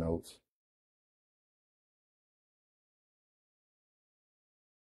some of these notes.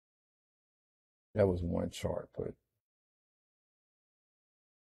 That was one chart, but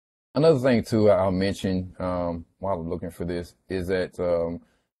another thing too I'll mention while I'm looking for this is that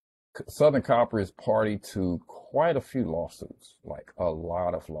Southern Copper is party to quite a few lawsuits, like a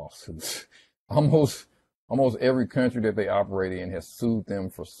lot of lawsuits. Almost every country that they operate in has sued them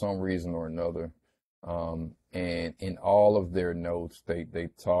for some reason or another. And in all of their notes, they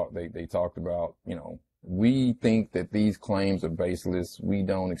talked about, we think that these claims are baseless. We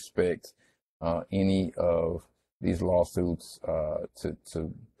don't expect any of these lawsuits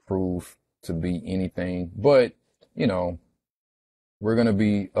to prove to be anything, but we're going to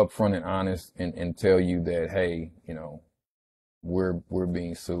be upfront and honest and tell you that, hey, we're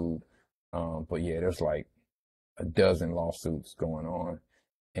being sued. But yeah, there's like a dozen lawsuits going on.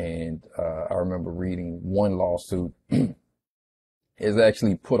 And I remember reading one lawsuit is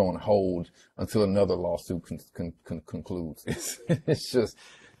actually put on hold until another lawsuit concludes.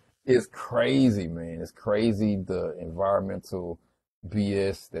 It's crazy, man. It's crazy, the environmental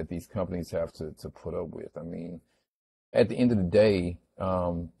BS that these companies have to put up with. I mean, at the end of the day,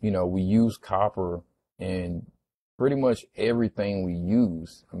 we use copper in pretty much everything we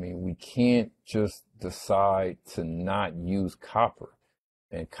use. I mean, we can't just decide to not use copper.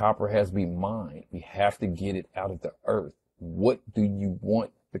 And copper has to be mined. We have to get it out of the earth. What do you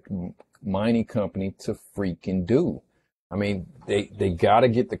want the mining company to freaking do? I mean, they got to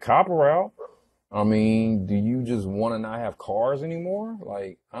get the copper out. I mean, do you just want to not have cars anymore?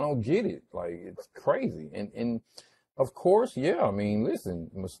 Like, I don't get it. Like, it's crazy. And of course, yeah, I mean,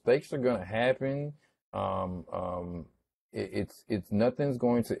 listen, mistakes are going to happen. It's nothing's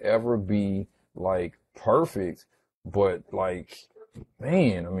going to ever be like perfect, but like,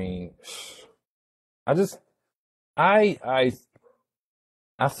 man, I mean, I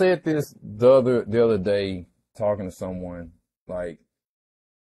said this the other day talking to someone, like,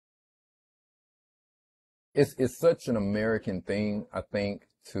 it's such an American thing, I think,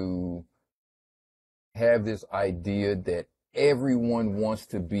 to have this idea that everyone wants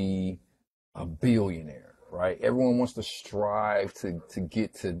to be a billionaire, right? Everyone wants to strive to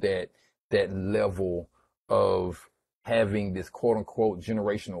get to that level of having this quote unquote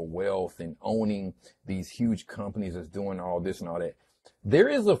generational wealth and owning these huge companies that's doing all this and all that. There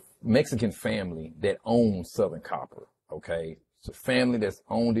is a Mexican family that owns Southern Copper, okay? It's a family that's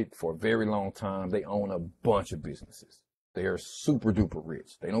owned it for a very long time. They own a bunch of businesses. They're super duper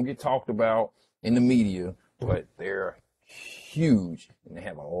rich. They don't get talked about in the media, but they're huge and they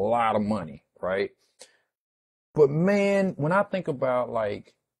have a lot of money, right? But man, when I think about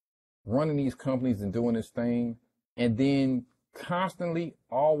like running these companies and doing this thing and then constantly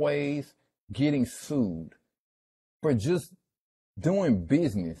always getting sued for just doing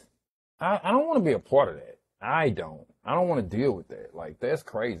business, I don't want to be a part of that. I don't want to deal with that. Like, that's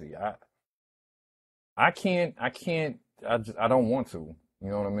crazy. I don't want to, you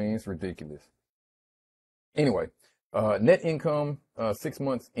know what I mean? It's ridiculous. Anyway, net income 6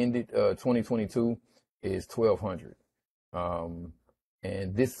 months ended 2022 is 1,200.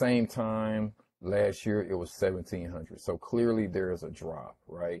 And this same time last year it was 1,700. So clearly there is a drop,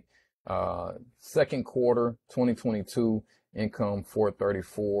 right? Second quarter 2022 income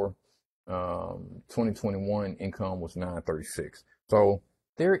 434. 2021 income was 936. So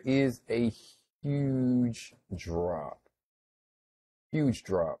there is a huge drop, huge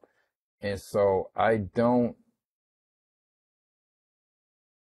drop. And so I don't,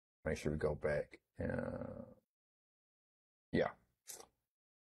 make sure we go back.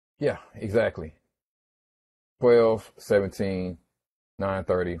 Yeah, exactly. 12, 17,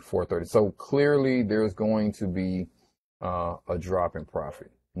 930, 430. So clearly there's going to be a drop in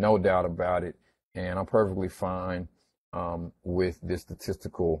profit, no doubt about it. And I'm perfectly fine with this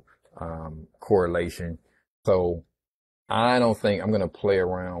statistical correlation. So I don't think I'm going to play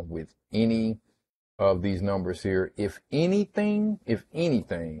around with any of these numbers here. If anything,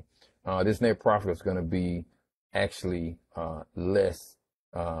 this net profit is going to be actually less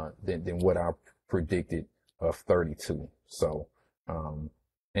than what I predicted of 32. So, and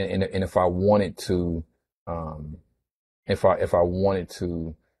if I wanted to, if I wanted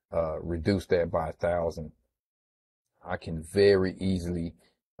to reduce that by 1,000, I can very easily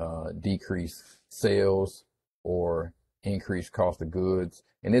decrease sales or increase cost of goods.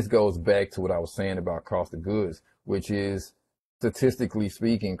 And this goes back to what I was saying about cost of goods, which is statistically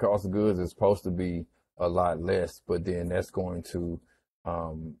speaking, cost of goods is supposed to be a lot less, but then that's going to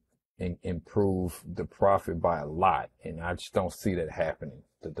improve the profit by a lot. And I just don't see that happening.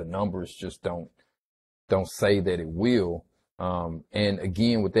 The numbers just don't say that it will. And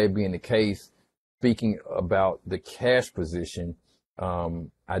again, with that being the case, speaking about the cash position,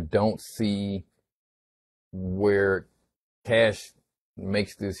 I don't see where cash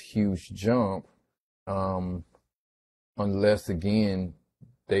makes this huge jump, unless again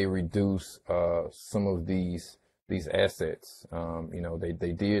they reduce some of these assets.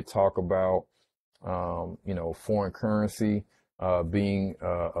 They did talk about foreign currency being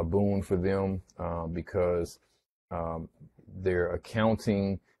a boon for them because their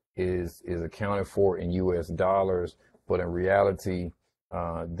accounting is accounted for in US dollars, but in reality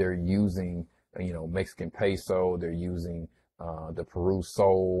they're using Mexican peso, they're using the Peru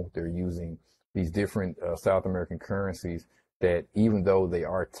sol, they're using these different South American currencies that, even though they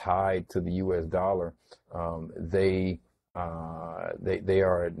are tied to the US dollar, they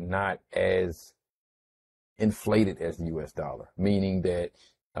are not as inflated as the US dollar, meaning that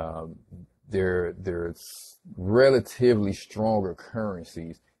they're relatively stronger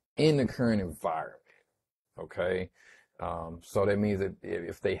currencies in the current environment. Okay. So that means that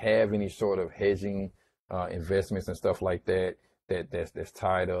if they have any sort of hedging investments and stuff like that's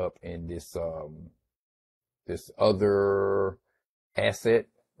tied up in this other asset,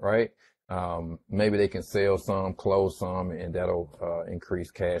 right? Maybe they can sell some, close some, and that'll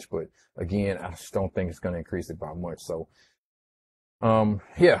increase cash. But again, I just don't think it's going to increase it by much. So,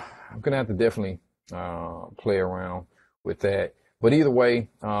 yeah, I'm going to have to definitely play around with that. But either way,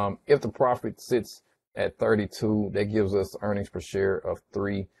 if the profit sits at 32, that gives us earnings per share of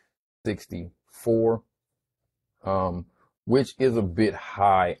 364, which is a bit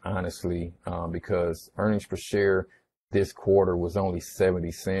high, honestly, because earnings per share this quarter was only 70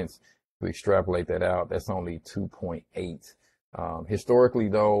 cents. If we extrapolate that out, that's only 2.8. Historically,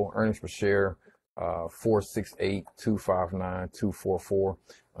 though, earnings per share 468, 259, 244,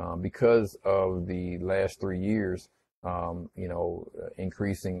 because of the last 3 years,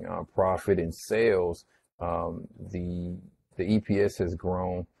 increasing profit and sales, the EPS has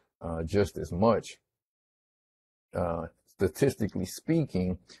grown just as much. Statistically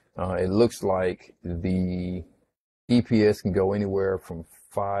speaking, it looks like the EPS can go anywhere from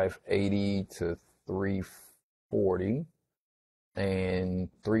 580 to 340, and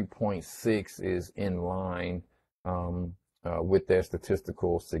 3.6 is in line with that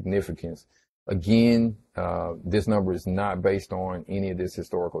statistical significance. Again, this number is not based on any of this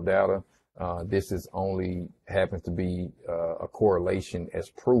historical data. This is only happens to be a correlation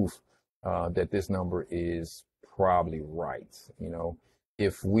as proof that this number is probably right.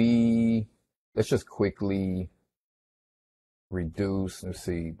 If let's just quickly reduce, let's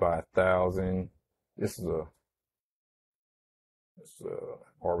see, by 1,000. This is a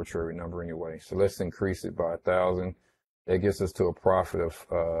arbitrary number anyway. So let's increase it by 1,000. That gets us to a profit of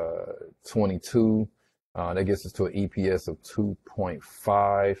 22. That gets us to an EPS of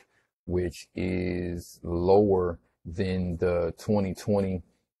 2.5, which is lower than the 2020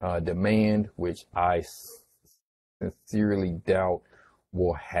 demand, which I sincerely doubt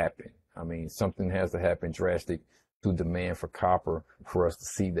will happen. I mean, something has to happen drastic to demand for copper for us to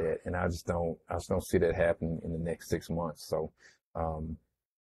see that. And I just don't see that happening in the next 6 months. So,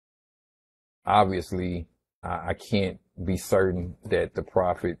 obviously I can't be certain that the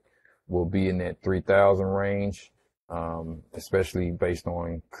profit will be in that 3,000 range, especially based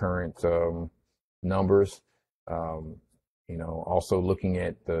on current, numbers. Um, also looking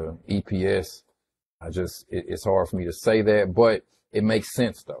at the EPS, it's hard for me to say that, but it makes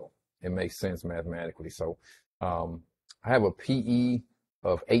sense though. It makes sense mathematically. So, I have a PE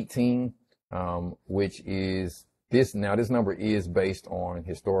of 18, which is this number is based on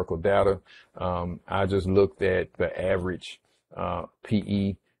historical data. I just looked at the average,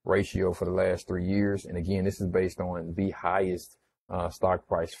 PE ratio for the last 3 years. And again, this is based on the highest, stock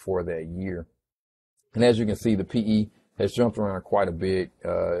price for that year. And as you can see, the PE has jumped around quite a bit.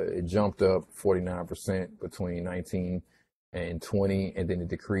 It jumped up 49% between 19 and 20, and then it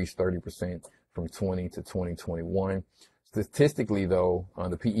decreased 30% from 20 to 2021. Statistically, though,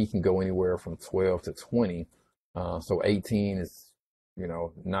 the PE can go anywhere from 12 to 20. So 18 is,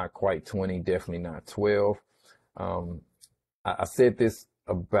 not quite 20, definitely not 12. I said this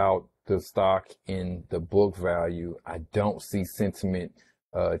about the stock in the book value. I don't see sentiment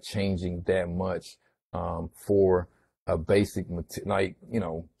changing that much for a basic like,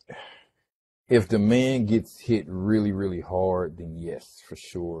 if demand gets hit really, really hard, then yes, for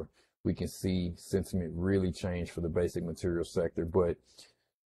sure, we can see sentiment really change for the basic material sector. But,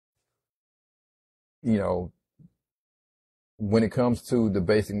 when it comes to the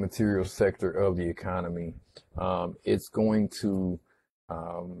basic material sector of the economy, it's going to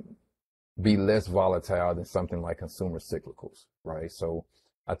be less volatile than something like consumer cyclicals, right? So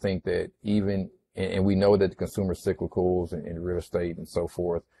I think that and we know that the consumer cyclicals and real estate and so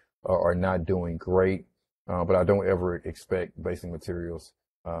forth are not doing great, but I don't ever expect basic materials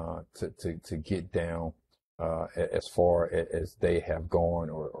to get down as far as they have gone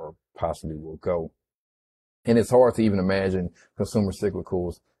or possibly will go. And it's hard to even imagine consumer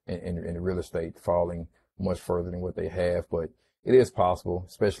cyclicals and real estate falling much further than what they have, but it is possible,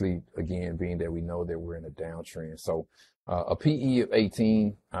 especially again, being that we know that we're in a downtrend. So, a PE of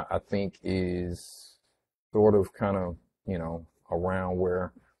 18, I think is sort of kind of, around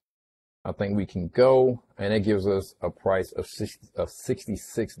where I think we can go. And it gives us a price of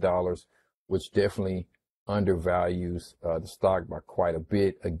 $66, which definitely undervalues, the stock by quite a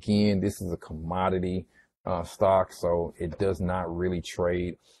bit. Again, this is a commodity stock, so it does not really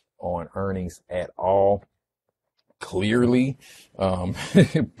trade on earnings at all, clearly.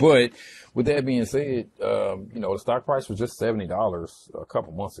 But with that being said, the stock price was just $70 a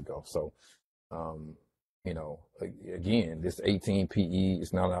couple months ago. So, again, this 18 PE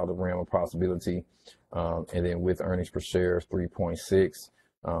is not out of the realm of possibility. And then with earnings per share of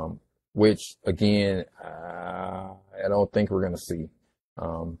 3.6, which again, I don't think we're going to see.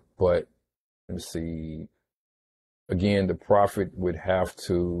 But let me see. Again, the profit would have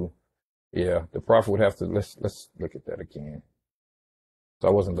to, let's look at that again. So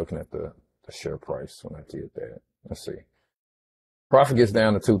I wasn't looking at the share price when I did that. Let's see. Profit gets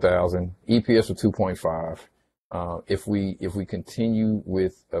down to 2,000, EPS of 2.5. If we continue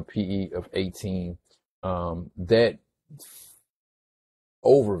with a PE of 18, that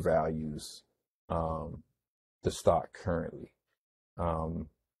overvalues, the stock currently.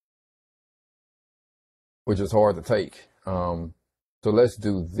 Which is hard to take. So let's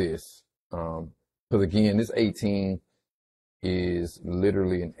do this. Because again, this 18 is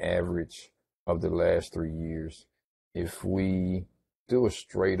literally an average of the last 3 years. If we do a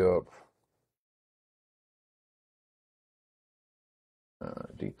straight up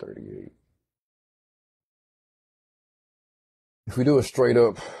D38, if we do a straight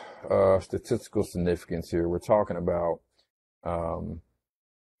up statistical significance here, we're talking about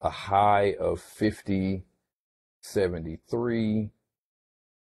a high of 50.73.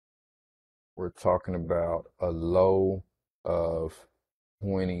 We're talking about a low of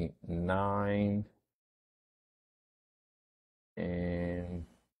 29, and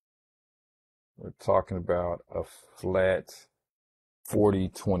we're talking about a flat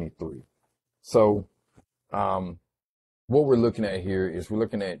 40.23. So, what we're looking at here is we're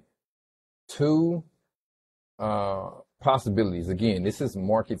looking at two possibilities. Again, this is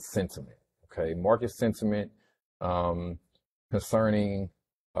market sentiment. Okay, market sentiment concerning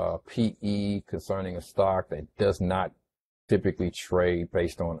PE, concerning a stock that does not typically trade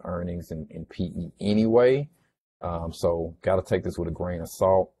based on earnings and PE anyway. So got to take this with a grain of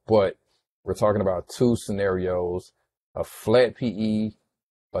salt. But we're talking about two scenarios: a flat PE,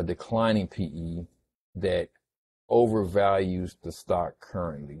 a declining PE that overvalues the stock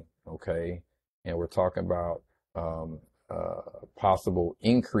currently. okay? And we're talking about possible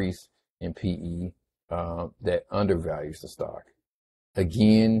increase in PE that undervalues the stock.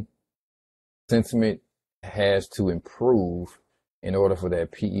 Again, sentiment has to improve in order for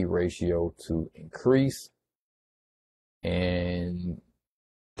that PE ratio to increase. And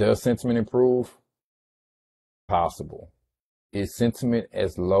does sentiment improve? Possible. Is sentiment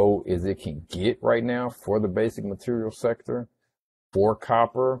as low as it can get right now for the basic material sector, for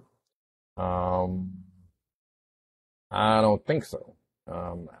copper? I don't think so.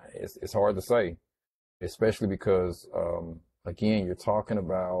 It's hard to say, especially because, again, you're talking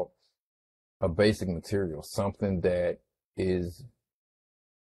about a basic material, something that is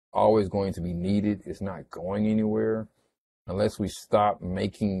always going to be needed. It's not going anywhere unless we stop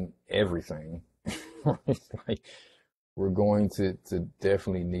making everything. Like, we're going to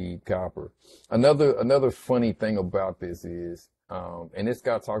definitely need copper. Another funny thing about this is, and this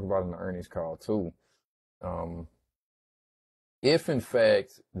got talked about in the earnings call too. If in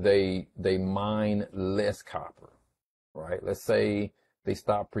fact they mine less copper, right? Let's say they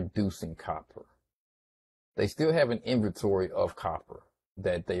stop producing copper. They still have an inventory of copper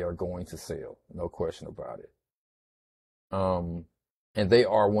that they are going to sell, no question about it. And they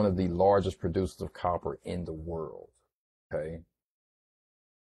are one of the largest producers of copper in the world, okay?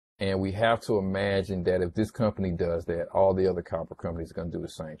 And we have to imagine that if this company does that, all the other copper companies are going to do the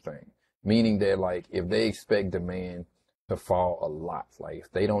same thing. Meaning that, like, if they expect demand to fall a lot, like if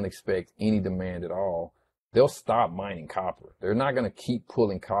they don't expect any demand at all, they'll stop mining copper. They're not going to keep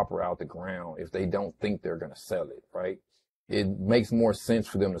pulling copper out the ground if they don't think they're going to sell it, right? It makes more sense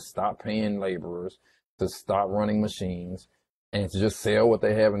for them to stop paying laborers, to stop running machines, and to just sell what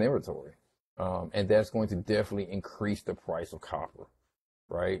they have in inventory. And that's going to definitely increase the price of copper,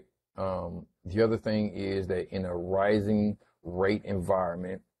 right? The other thing is that in a rising rate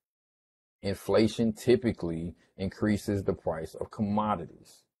environment, inflation typically increases the price of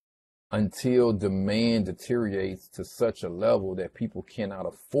commodities until demand deteriorates to such a level that people cannot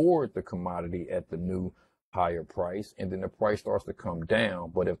afford the commodity at the new higher price, and then the price starts to come down.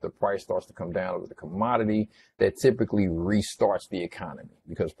 But if the price starts to come down with the commodity, that typically restarts the economy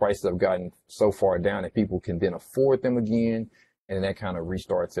because prices have gotten so far down that people can then afford them again, and that kind of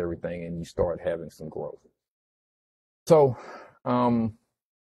restarts everything, and you start having some growth. So,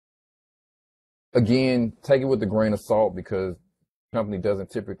 again, take it with a grain of salt because the company doesn't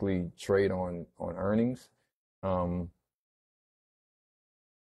typically trade on earnings.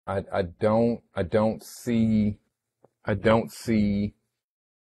 I don't see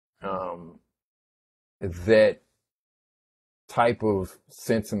that type of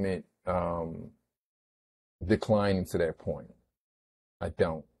sentiment declining to that point. I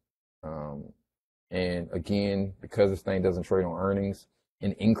don't. And again, because this thing doesn't trade on earnings,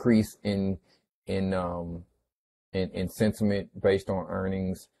 an increase in sentiment based on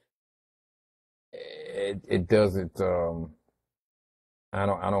earnings, it doesn't. I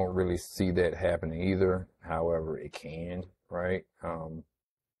don't really see that happening either. However, it can, right? And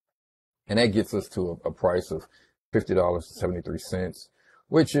that gets us to a price of $50.73,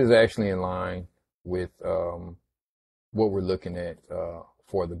 which is actually in line with what we're looking at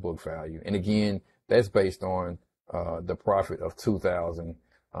for the book value. And again, that's based on the profit of 2,000,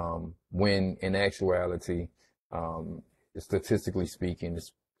 when in actuality, statistically speaking,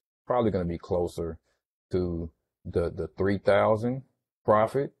 it's probably going to be closer to the 3,000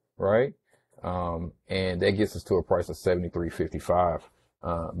 profit, right? And that gets us to a price of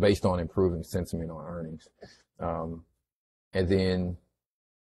 $73.55, based on improving sentiment on earnings. And then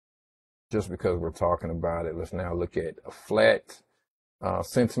just because we're talking about it, let's now look at a flat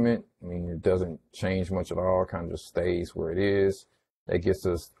sentiment. I mean, it doesn't change much at all, kind of just stays where it is. That gets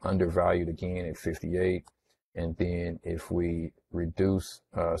us undervalued again at 58. And then if we reduce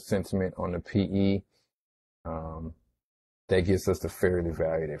sentiment on the PE, that gets us to fairly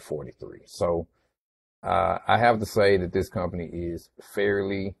valued at 43. So I have to say that this company is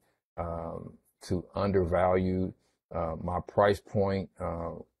fairly to undervalued. My price point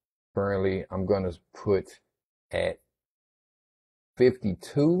currently I'm going to put at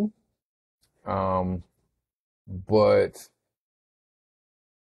 52. But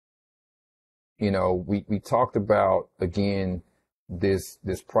you know, we talked about, again, this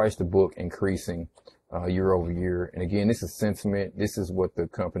price to book increasing year over year. And again, this is sentiment. This is what the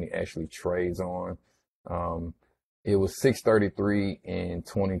company actually trades on. It was 633 in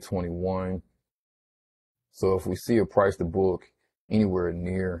 2021. So if we see a price to book anywhere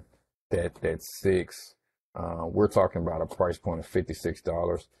near that six, we're talking about a price point of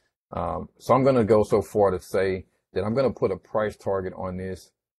 $56. So I'm going to go so far to say that I'm going to put a price target on this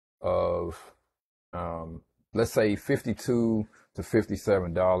of, let's say $52 to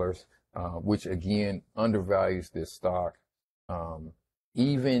 $57, which again undervalues this stock.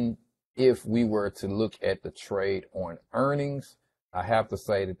 Even if we were to look at the trade on earnings, I have to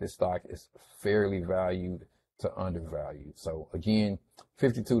say that this stock is fairly valued to undervalued. So again,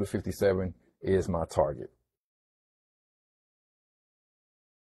 52 to 57 is my target.